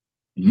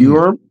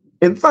 Urim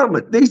and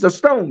Thummim. These are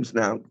stones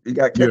now. You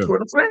got to catch what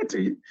I'm saying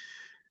to you.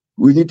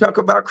 When you talk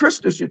about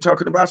crystals, you're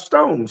talking about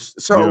stones.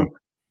 So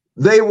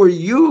they were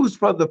used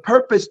for the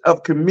purpose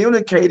of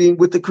communicating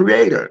with the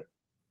Creator.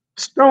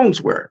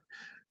 Stones were.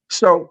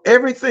 So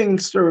everything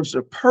serves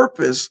a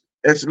purpose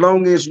as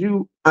long as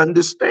you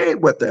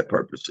understand what that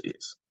purpose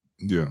is.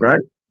 Yeah.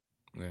 Right?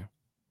 Yeah.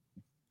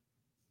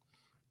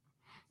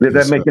 Did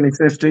that make any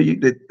sense to you?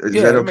 Is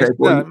that okay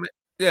for you?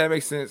 Yeah, it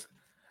makes sense.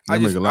 I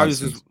just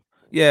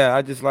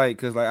like,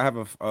 because like I have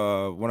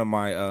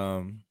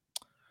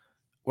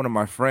one of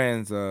my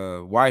friends'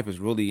 wife is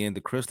really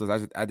into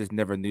crystals. I just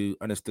never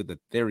understood the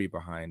theory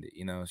behind it.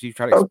 You know, she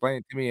tried to explain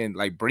it to me and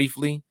like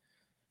briefly,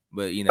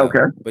 but you know,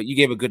 but you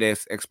gave a good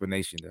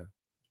explanation though.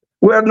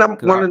 Well,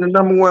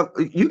 number one,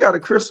 you got a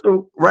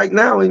crystal right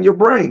now in your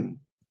brain.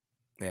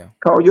 Yeah.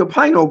 Called your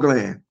pineal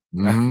gland.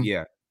 Mm-hmm.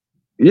 Yeah.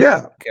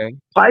 Yeah. Okay.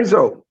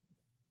 Piezo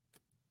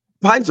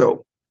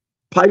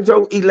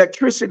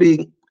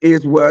electricity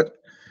is what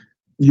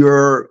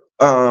your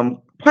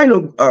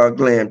pineal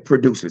gland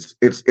produces.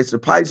 It's a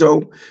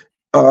piezo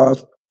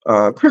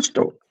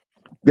crystal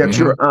that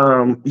your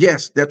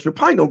that your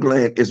pineal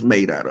gland is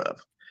made out of.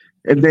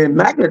 And then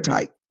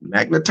magnetite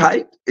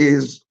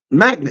is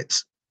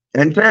magnets,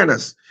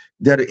 antennas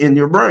that are in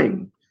your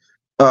brain.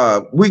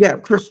 We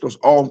have crystals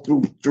all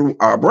through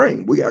our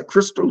brain. We got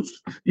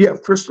crystals. You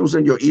have crystals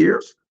in your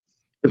ears.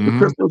 If the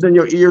crystals in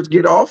your ears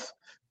get off,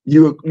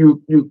 you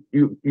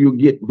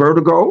get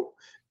vertigo.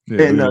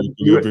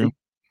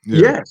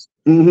 Yes,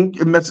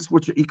 it messes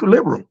with your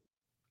equilibrium.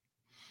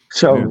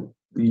 So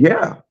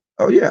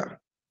oh yeah,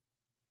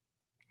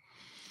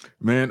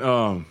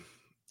 man.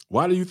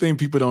 Why do you think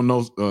people don't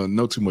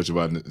know too much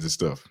about this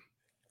stuff?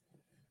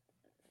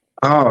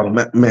 Oh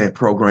man,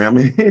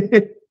 programming.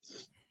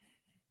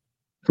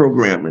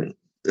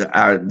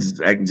 I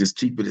can just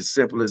keep it as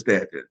simple as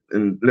that,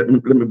 and let me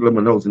blow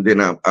my nose, and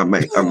then I'll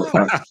elaborate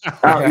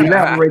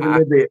a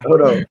little bit.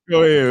 Hold on.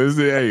 Go ahead.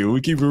 Hey,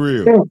 we keep it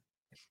real.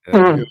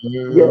 Excuse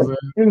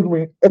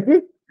me.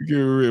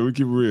 We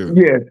keep it real.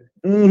 Yeah.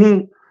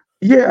 Mm-hmm.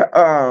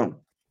 Yeah.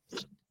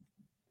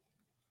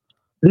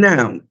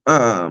 Now,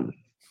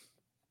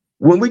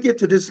 when we get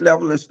to this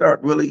level and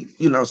start really,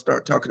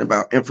 start talking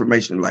about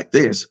information like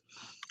this,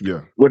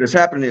 what has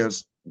happened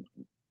is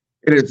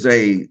it is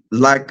a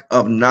lack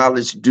of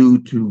knowledge due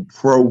to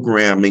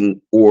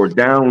programming or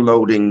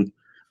downloading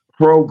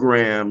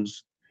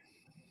programs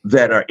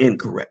that are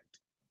incorrect,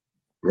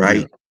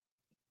 right?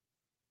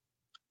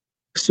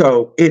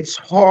 So it's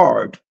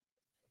hard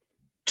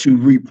to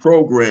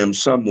reprogram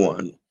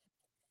someone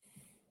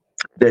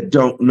that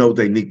don't know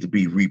they need to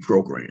be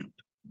reprogrammed.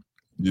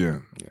 Yeah.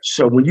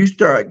 So when you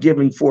start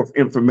giving forth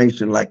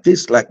information like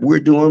this, like we're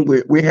doing,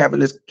 we're having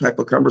this type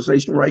of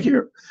conversation right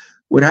here.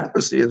 What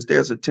happens is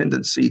there's a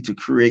tendency to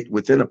create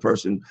within a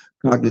person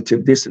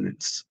cognitive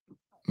dissonance.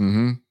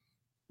 Mm-hmm.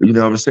 You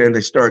know what I'm saying? They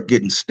start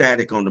getting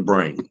static on the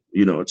brain.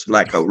 It's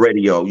like a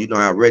radio. You know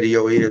how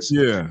radio is?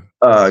 Yeah.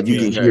 You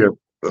can hear,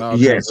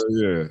 yes.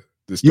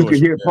 You can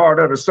hear part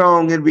of the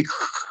song and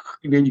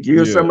then you can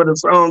hear some of the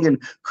song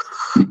and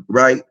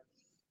right.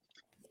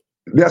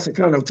 That's a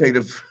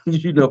connotative,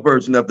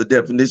 version of the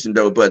definition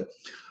though, but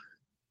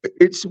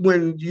it's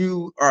when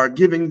you are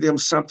giving them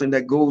something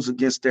that goes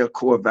against their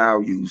core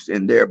values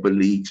and their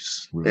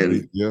beliefs,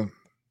 and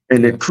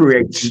it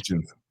creates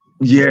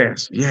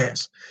yes.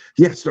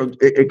 So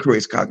it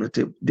creates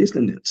cognitive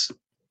dissonance.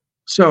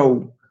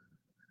 So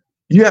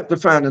you have to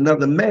find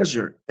another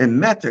measure and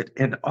method,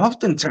 and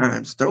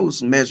oftentimes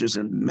those measures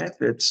and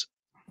methods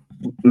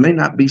may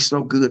not be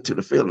so good to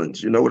the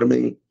feelings. You know what I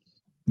mean?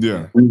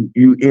 Yeah.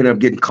 You end up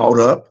getting caught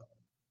up.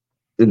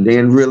 And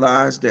then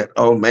realize that,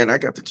 oh man, I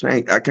got to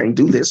change. I can't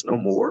do this no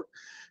more.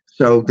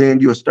 So then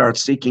you'll start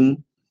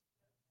seeking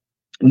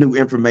new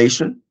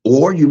information,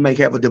 or you may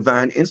have a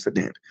divine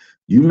incident.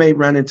 You may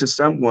run into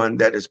someone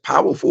that is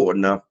powerful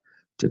enough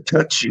to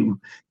touch you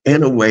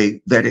in a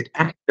way that it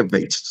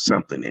activates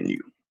something in you.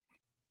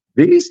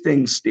 These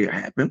things still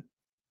happen.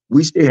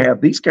 We still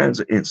have these kinds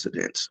of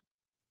incidents.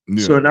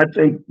 Yeah. So, and I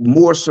think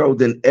more so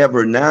than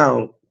ever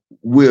now,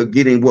 we're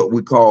getting what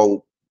we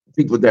call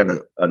people that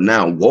are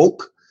now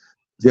woke.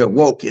 They're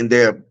woke and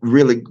they're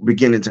really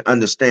beginning to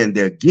understand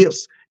their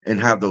gifts and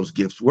how those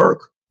gifts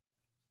work,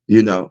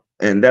 and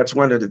that's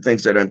one of the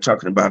things that I'm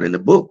talking about in the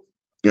book.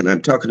 And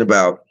I'm talking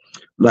about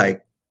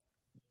like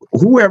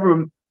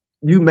whoever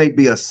you may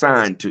be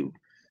assigned to.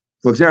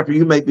 For example,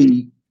 you may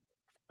be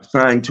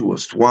assigned to a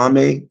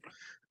swami,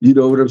 you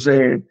know what I'm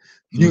saying?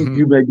 Mm-hmm.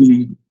 You may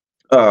be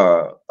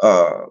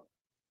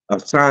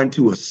assigned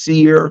to a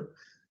seer.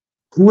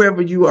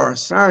 Whoever you are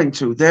assigned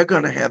to, they're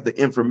going to have the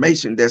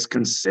information that's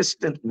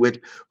consistent with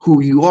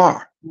who you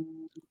are.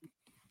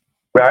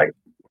 Right?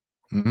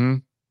 Mm-hmm.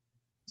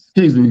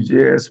 Excuse me,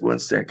 just 1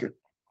 second.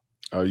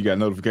 Oh, you got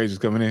notifications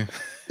coming in?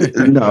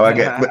 No, I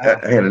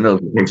had a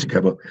notification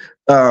come up.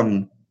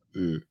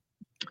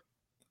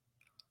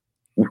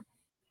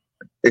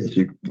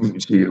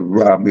 She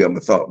robbed me of my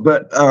thought.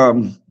 But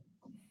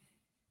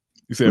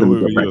you said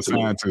whoever you're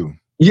assigned to.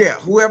 Yeah,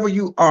 whoever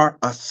you are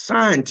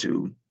assigned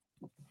to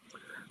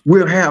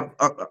will have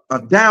a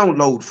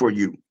download for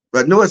you.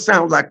 I know it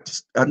sounds like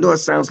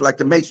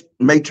the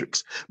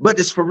Matrix, but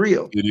it's for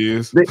real. It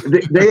is.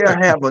 They'll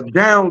have a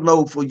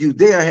download for you.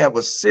 They'll have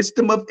a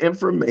system of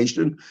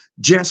information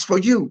just for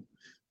you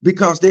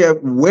because they're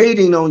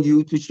waiting on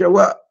you to show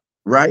up,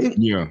 right?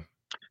 Yeah.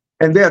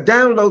 And they'll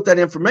download that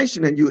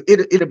information and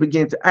it'll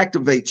begin to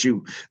activate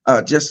you,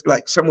 just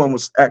like someone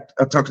was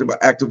talking about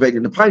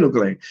activating the pineal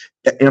gland.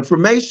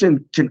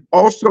 Information can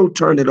also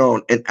turn it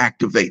on and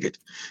activate it.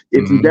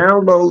 If you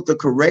download the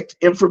correct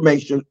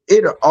information,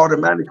 it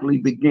automatically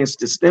begins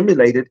to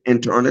stimulate it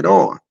and turn it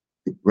on,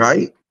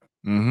 right?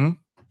 Yeah.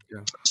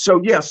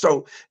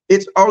 So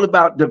it's all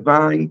about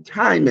divine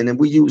timing, and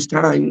we use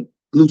time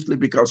loosely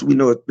because we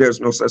know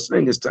there's no such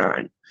thing as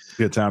time.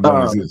 Yeah, time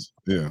don't exist.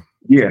 Yeah.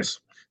 Yes.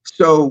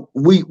 So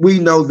we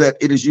know that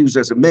it is used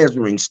as a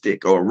measuring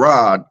stick or a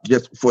rod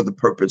just for the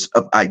purpose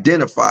of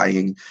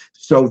identifying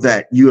so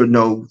that you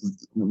know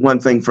one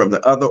thing from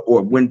the other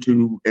or when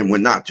to and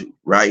when not to,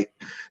 right?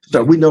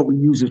 So we know we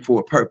use it for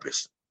a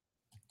purpose.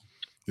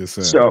 Yes,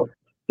 sir. So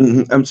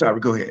I'm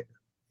sorry, go ahead.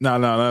 No,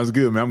 that's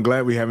good, man. I'm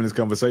glad we're having this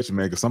conversation,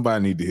 man, because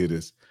somebody need to hear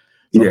this.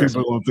 Some people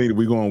are going to think that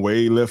we're going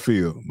way left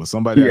field, but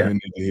somebody out here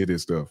need to hear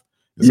this stuff.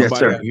 And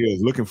somebody out here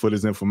is looking for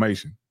this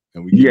information.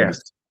 And we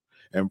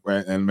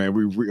And man,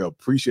 we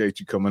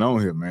appreciate you coming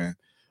on here, man.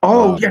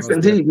 Oh, yes,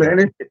 indeed,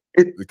 man.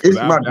 It's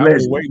my pleasure. I've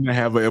been waiting to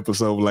have an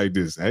episode like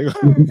this. Hey,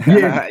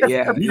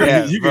 yeah. You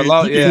can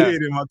hear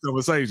it in my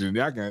conversation.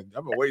 I've been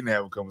waiting to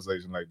have a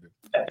conversation like this.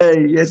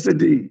 Hey, yes,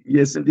 indeed.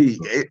 Yes, indeed.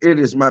 It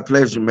is my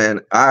pleasure, man.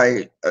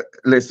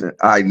 Listen,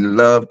 I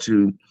love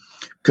to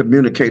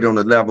communicate on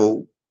a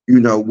level,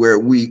 where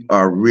we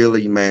are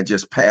really, man,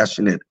 just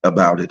passionate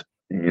about it,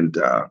 and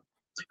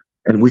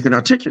we can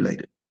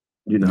articulate it,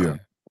 Yeah.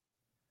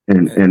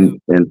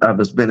 And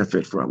others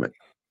benefit from it.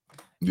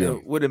 Yeah.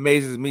 What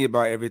amazes me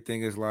about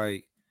everything is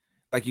like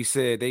you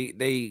said,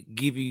 they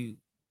give you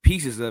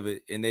pieces of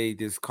it and they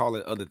just call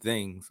it other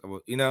things.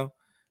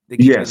 They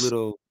give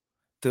you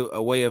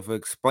a way of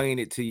explaining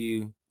it to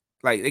you.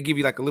 Like they give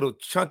you like a little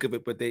chunk of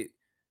it, but they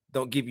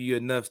don't give you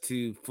enough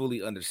to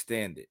fully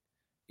understand it.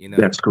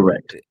 That's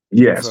correct.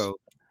 Yes. So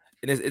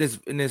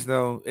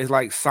it's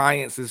like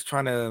science is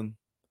trying to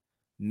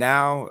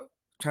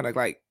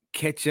like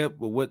catch up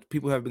with what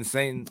people have been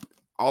saying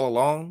all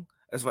along.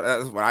 That's what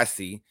I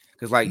see.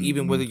 Because like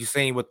even whether you're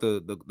saying what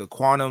the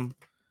quantum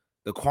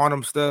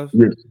stuff,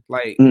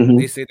 like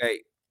they say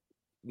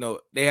that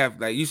they have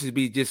like used to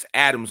be just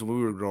atoms when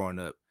we were growing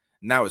up.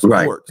 Now it's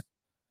quarks.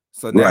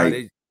 So now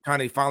they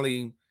kind of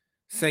finally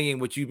saying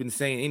what you've been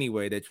saying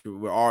anyway, that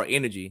we're all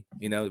energy.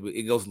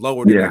 It goes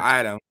lower than the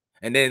atom,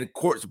 and then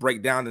quarks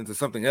break down into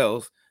something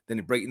else. Then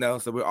it break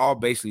so we're all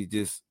basically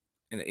just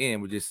in the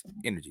end we're just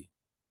energy.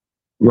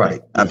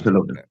 Right.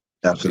 Absolutely.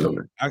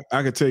 Absolutely.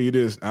 I can tell you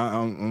this.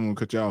 I'm gonna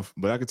cut you off,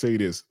 but I can tell you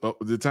this.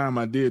 The time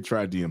I did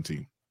try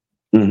DMT,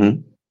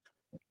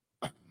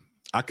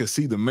 I could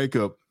see the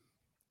makeup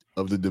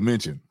of the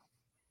dimension.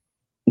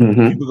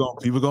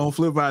 People gonna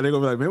flip out. They're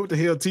gonna be like, "Man, what the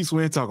hell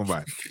T-Swin talking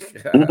about?"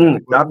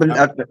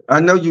 I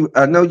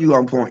know you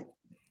on point.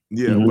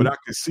 Yeah, but I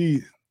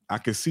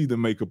can see the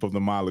makeup of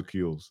the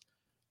molecules.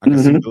 I can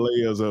see the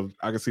layers of.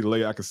 I can see the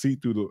layer. I can see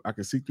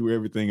through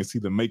everything and see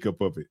the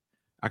makeup of it.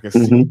 I could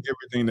see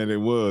everything that it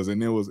was,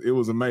 and it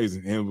was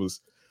amazing. And it was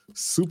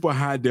super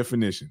high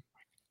definition.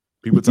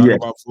 People talk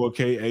about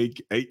 4K,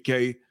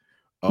 8K.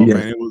 Oh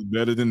man, it was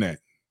better than that.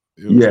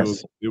 It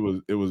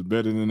was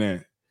better than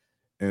that.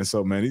 And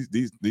so, man,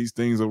 these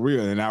things are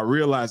real. And I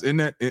realized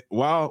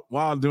while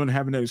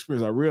having that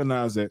experience, I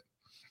realized that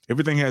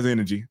everything has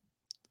energy,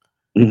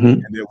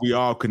 and that we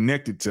all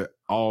connected to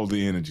all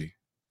the energy.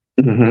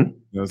 You know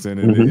what I'm saying?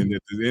 And that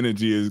the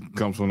energy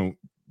comes from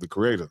the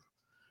Creator.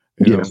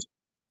 You know?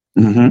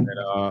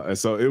 And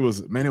so it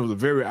was a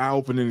very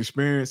eye-opening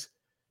experience.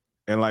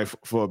 And like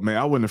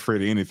I wasn't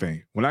afraid of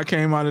anything. When I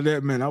came out of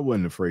that, man, I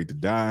wasn't afraid to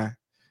die.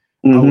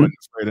 I wasn't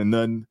afraid of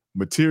nothing.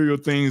 Material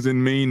things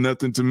didn't mean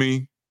nothing to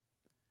me.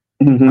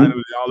 I knew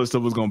that all this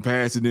stuff was gonna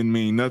pass. It didn't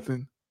mean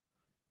nothing.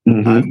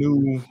 I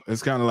knew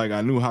it's kind of like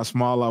I knew how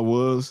small I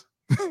was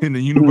in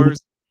the universe.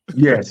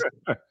 Yes.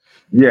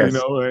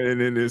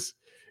 And then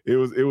it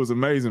was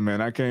amazing,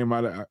 man. I came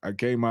out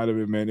of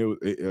it,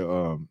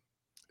 man.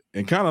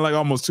 And kind of like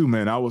almost too,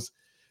 man. I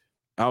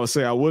would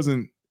say I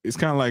wasn't. It's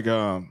kind of like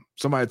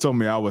somebody told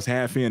me I was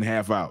half in,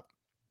 half out.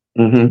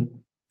 You know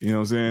what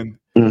I'm saying?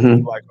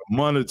 Like a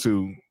month or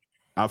two,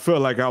 I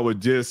felt like I was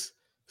just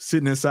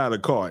sitting inside a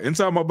car,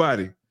 inside my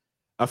body.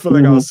 I felt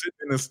like I was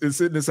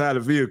sitting inside a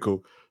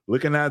vehicle,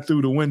 looking out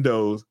through the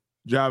windows,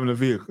 driving the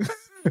vehicle.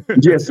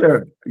 Yes,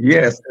 sir.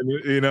 Yes.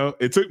 And,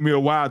 it took me a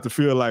while to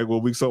feel like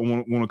what we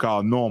want to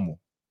call normal.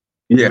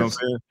 Yes. You know what I'm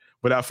saying?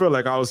 But I felt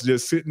like I was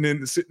just sitting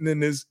in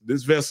this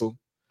vessel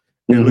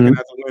and looking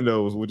out the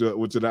windows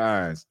with the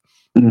eyes.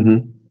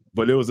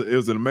 But it was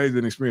an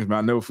amazing experience, man.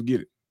 I'll never forget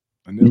it.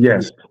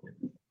 Yes.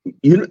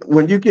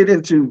 when you get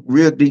into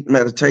real deep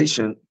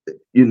meditation,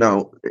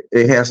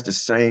 it has the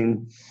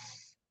same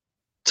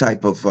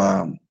type of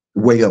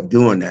way of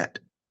doing that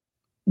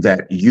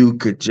you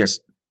could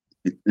just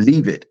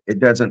leave it. It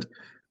doesn't,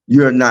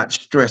 you're not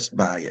stressed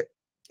by it.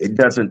 It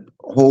doesn't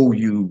hold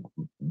you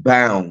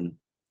bound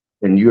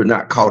and you're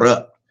not caught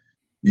up.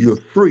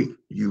 You're free.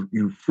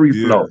 You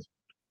free flow.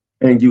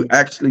 And you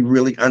actually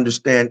really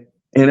understand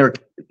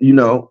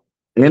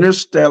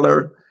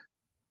interstellar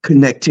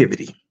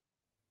connectivity.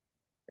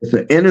 It's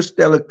an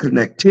interstellar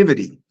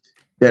connectivity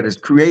that is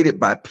created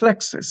by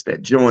plexus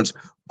that joins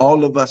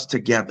all of us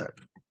together,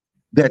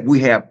 that we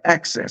have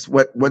access.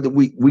 What do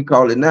we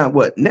call it now?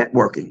 What?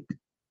 Networking.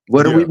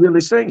 What are we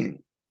really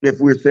saying if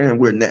we're saying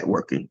we're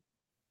networking?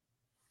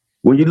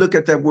 When you look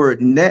at that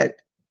word net,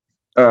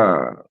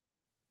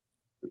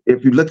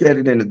 if you look at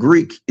it in the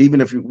Greek,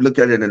 even if you look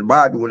at it in the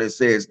Bible, when it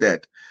says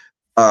that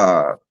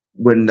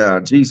when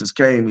Jesus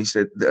came, he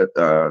said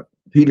that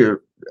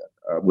Peter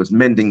was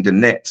mending the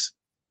nets.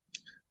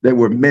 They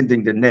were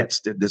mending the nets.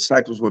 The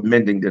disciples were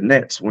mending the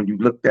nets. When you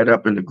look that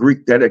up in the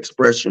Greek, that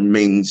expression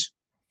means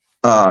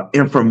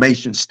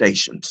information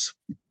stations.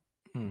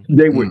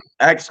 They were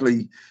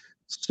actually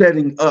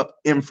setting up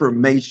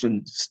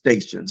information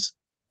stations.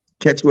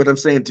 Catch what I'm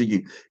saying to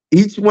you.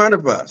 Each one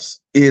of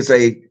us is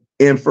a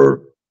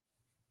information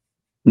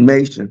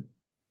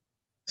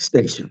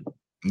station.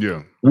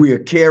 Yeah. We are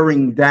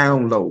carrying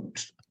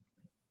downloads.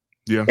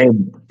 Yeah.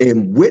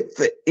 And with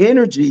the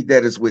energy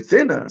that is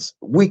within us,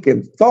 we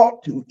can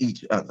talk to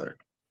each other.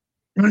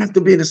 You don't have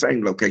to be in the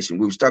same location.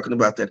 We was talking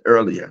about that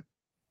earlier.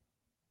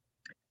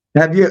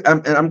 Have you,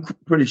 and I'm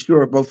pretty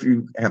sure both of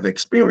you have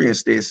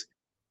experienced this.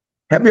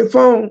 Have your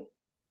phone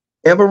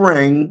ever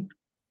rang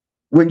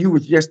when you were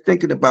just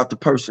thinking about the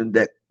person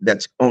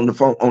that's on the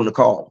phone, on the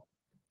call?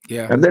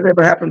 Yeah. Have that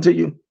ever happened to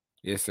you?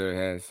 Yes, sir, it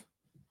has.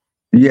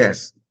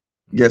 Yes.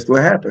 Guess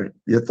what happened?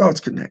 Your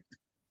thoughts connect.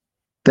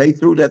 They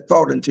threw that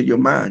thought into your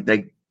mind.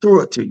 They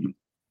threw it to you.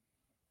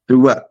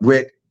 Through what?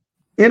 With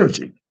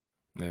energy.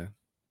 Yeah.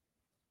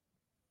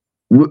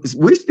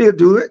 We still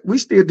do it. We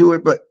still do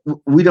it, but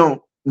we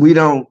don't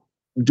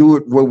do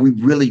it where we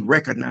really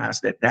recognize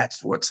that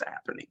that's what's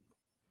happening.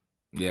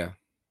 Yeah.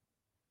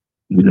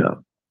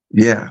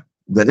 Yeah.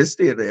 But it's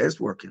still there. It's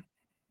working.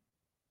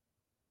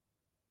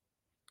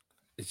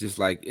 It's just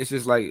like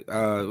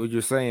what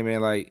you're saying, man.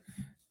 Like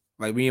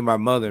me and my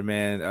mother,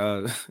 man.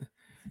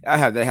 I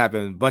have that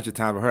happen a bunch of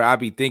times with her. I'll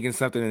be thinking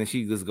something and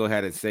she just go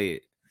ahead and say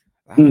it.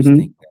 I just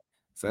think that.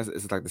 So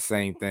it's like the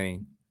same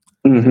thing.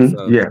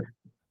 So, yeah.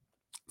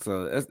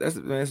 So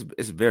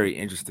it's very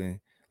interesting.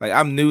 Like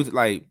I'm new to,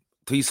 like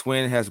T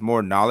Swin has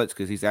more knowledge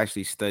because he's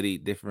actually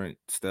studied different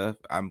stuff.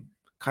 I'm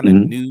kind of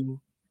new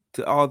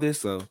to all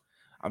this, so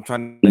I'm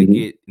trying to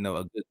get a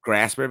good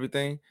grasp of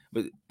everything.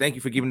 But thank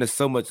you for giving us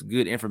so much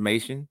good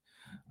information.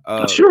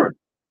 Sure.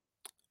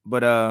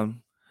 But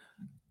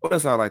what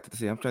else I like to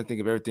say? I'm trying to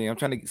think of everything. I'm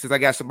trying to, since I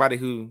got somebody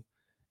who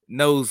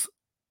knows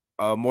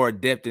more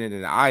depth in it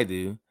than I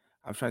do,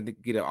 I'm trying to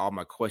get all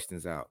my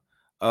questions out.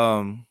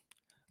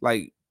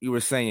 Like you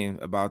were saying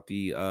about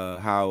the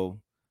how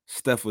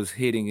stuff was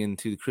hitting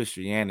into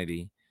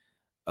Christianity.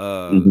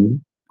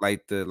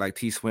 Like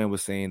T Swin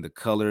was saying, the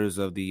colors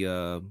of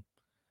the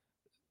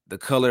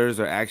colors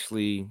are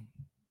actually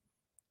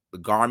the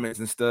garments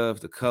and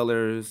stuff, the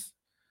colors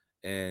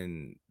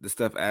and the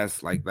stuff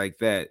as like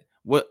that.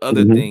 What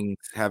other things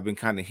have been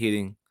kind of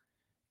hitting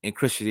in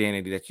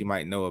Christianity that you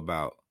might know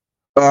about?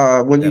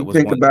 When you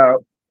think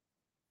about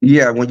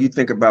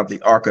the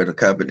Ark of the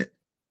Covenant.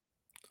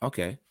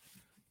 Okay.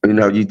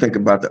 You think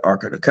about the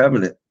Ark of the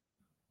Covenant.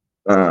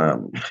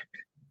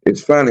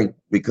 It's funny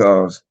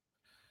because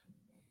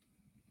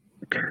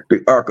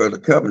the Ark of the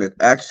Covenant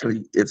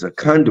actually is a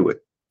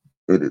conduit.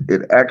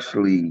 It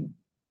actually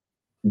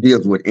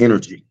deals with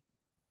energy.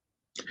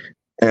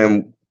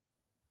 And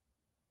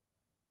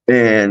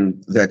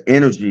that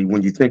energy,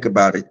 when you think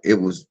about it, it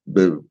was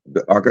the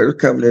Ark of the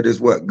Covenant is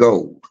what?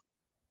 Gold.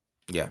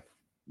 Yeah.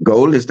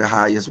 Gold is the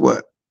highest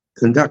what?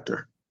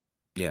 Conductor.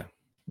 Yeah.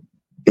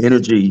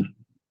 Energy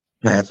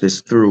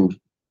passes through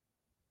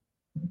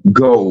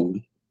gold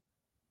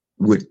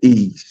with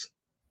ease,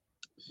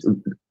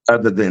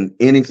 other than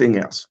anything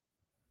else.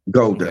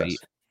 Gold does.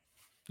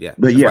 Yeah.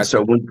 But yeah,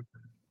 so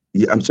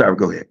I'm sorry,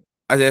 go ahead.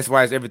 That's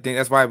why it's everything.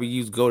 That's why we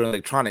use gold in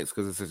electronics,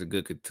 because it's such a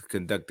good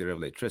conductor of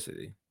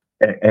electricity.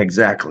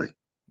 Exactly.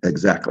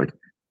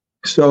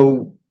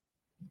 So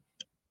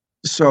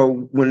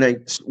when they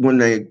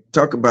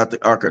talk about the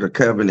Ark of the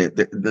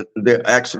Covenant, they're actually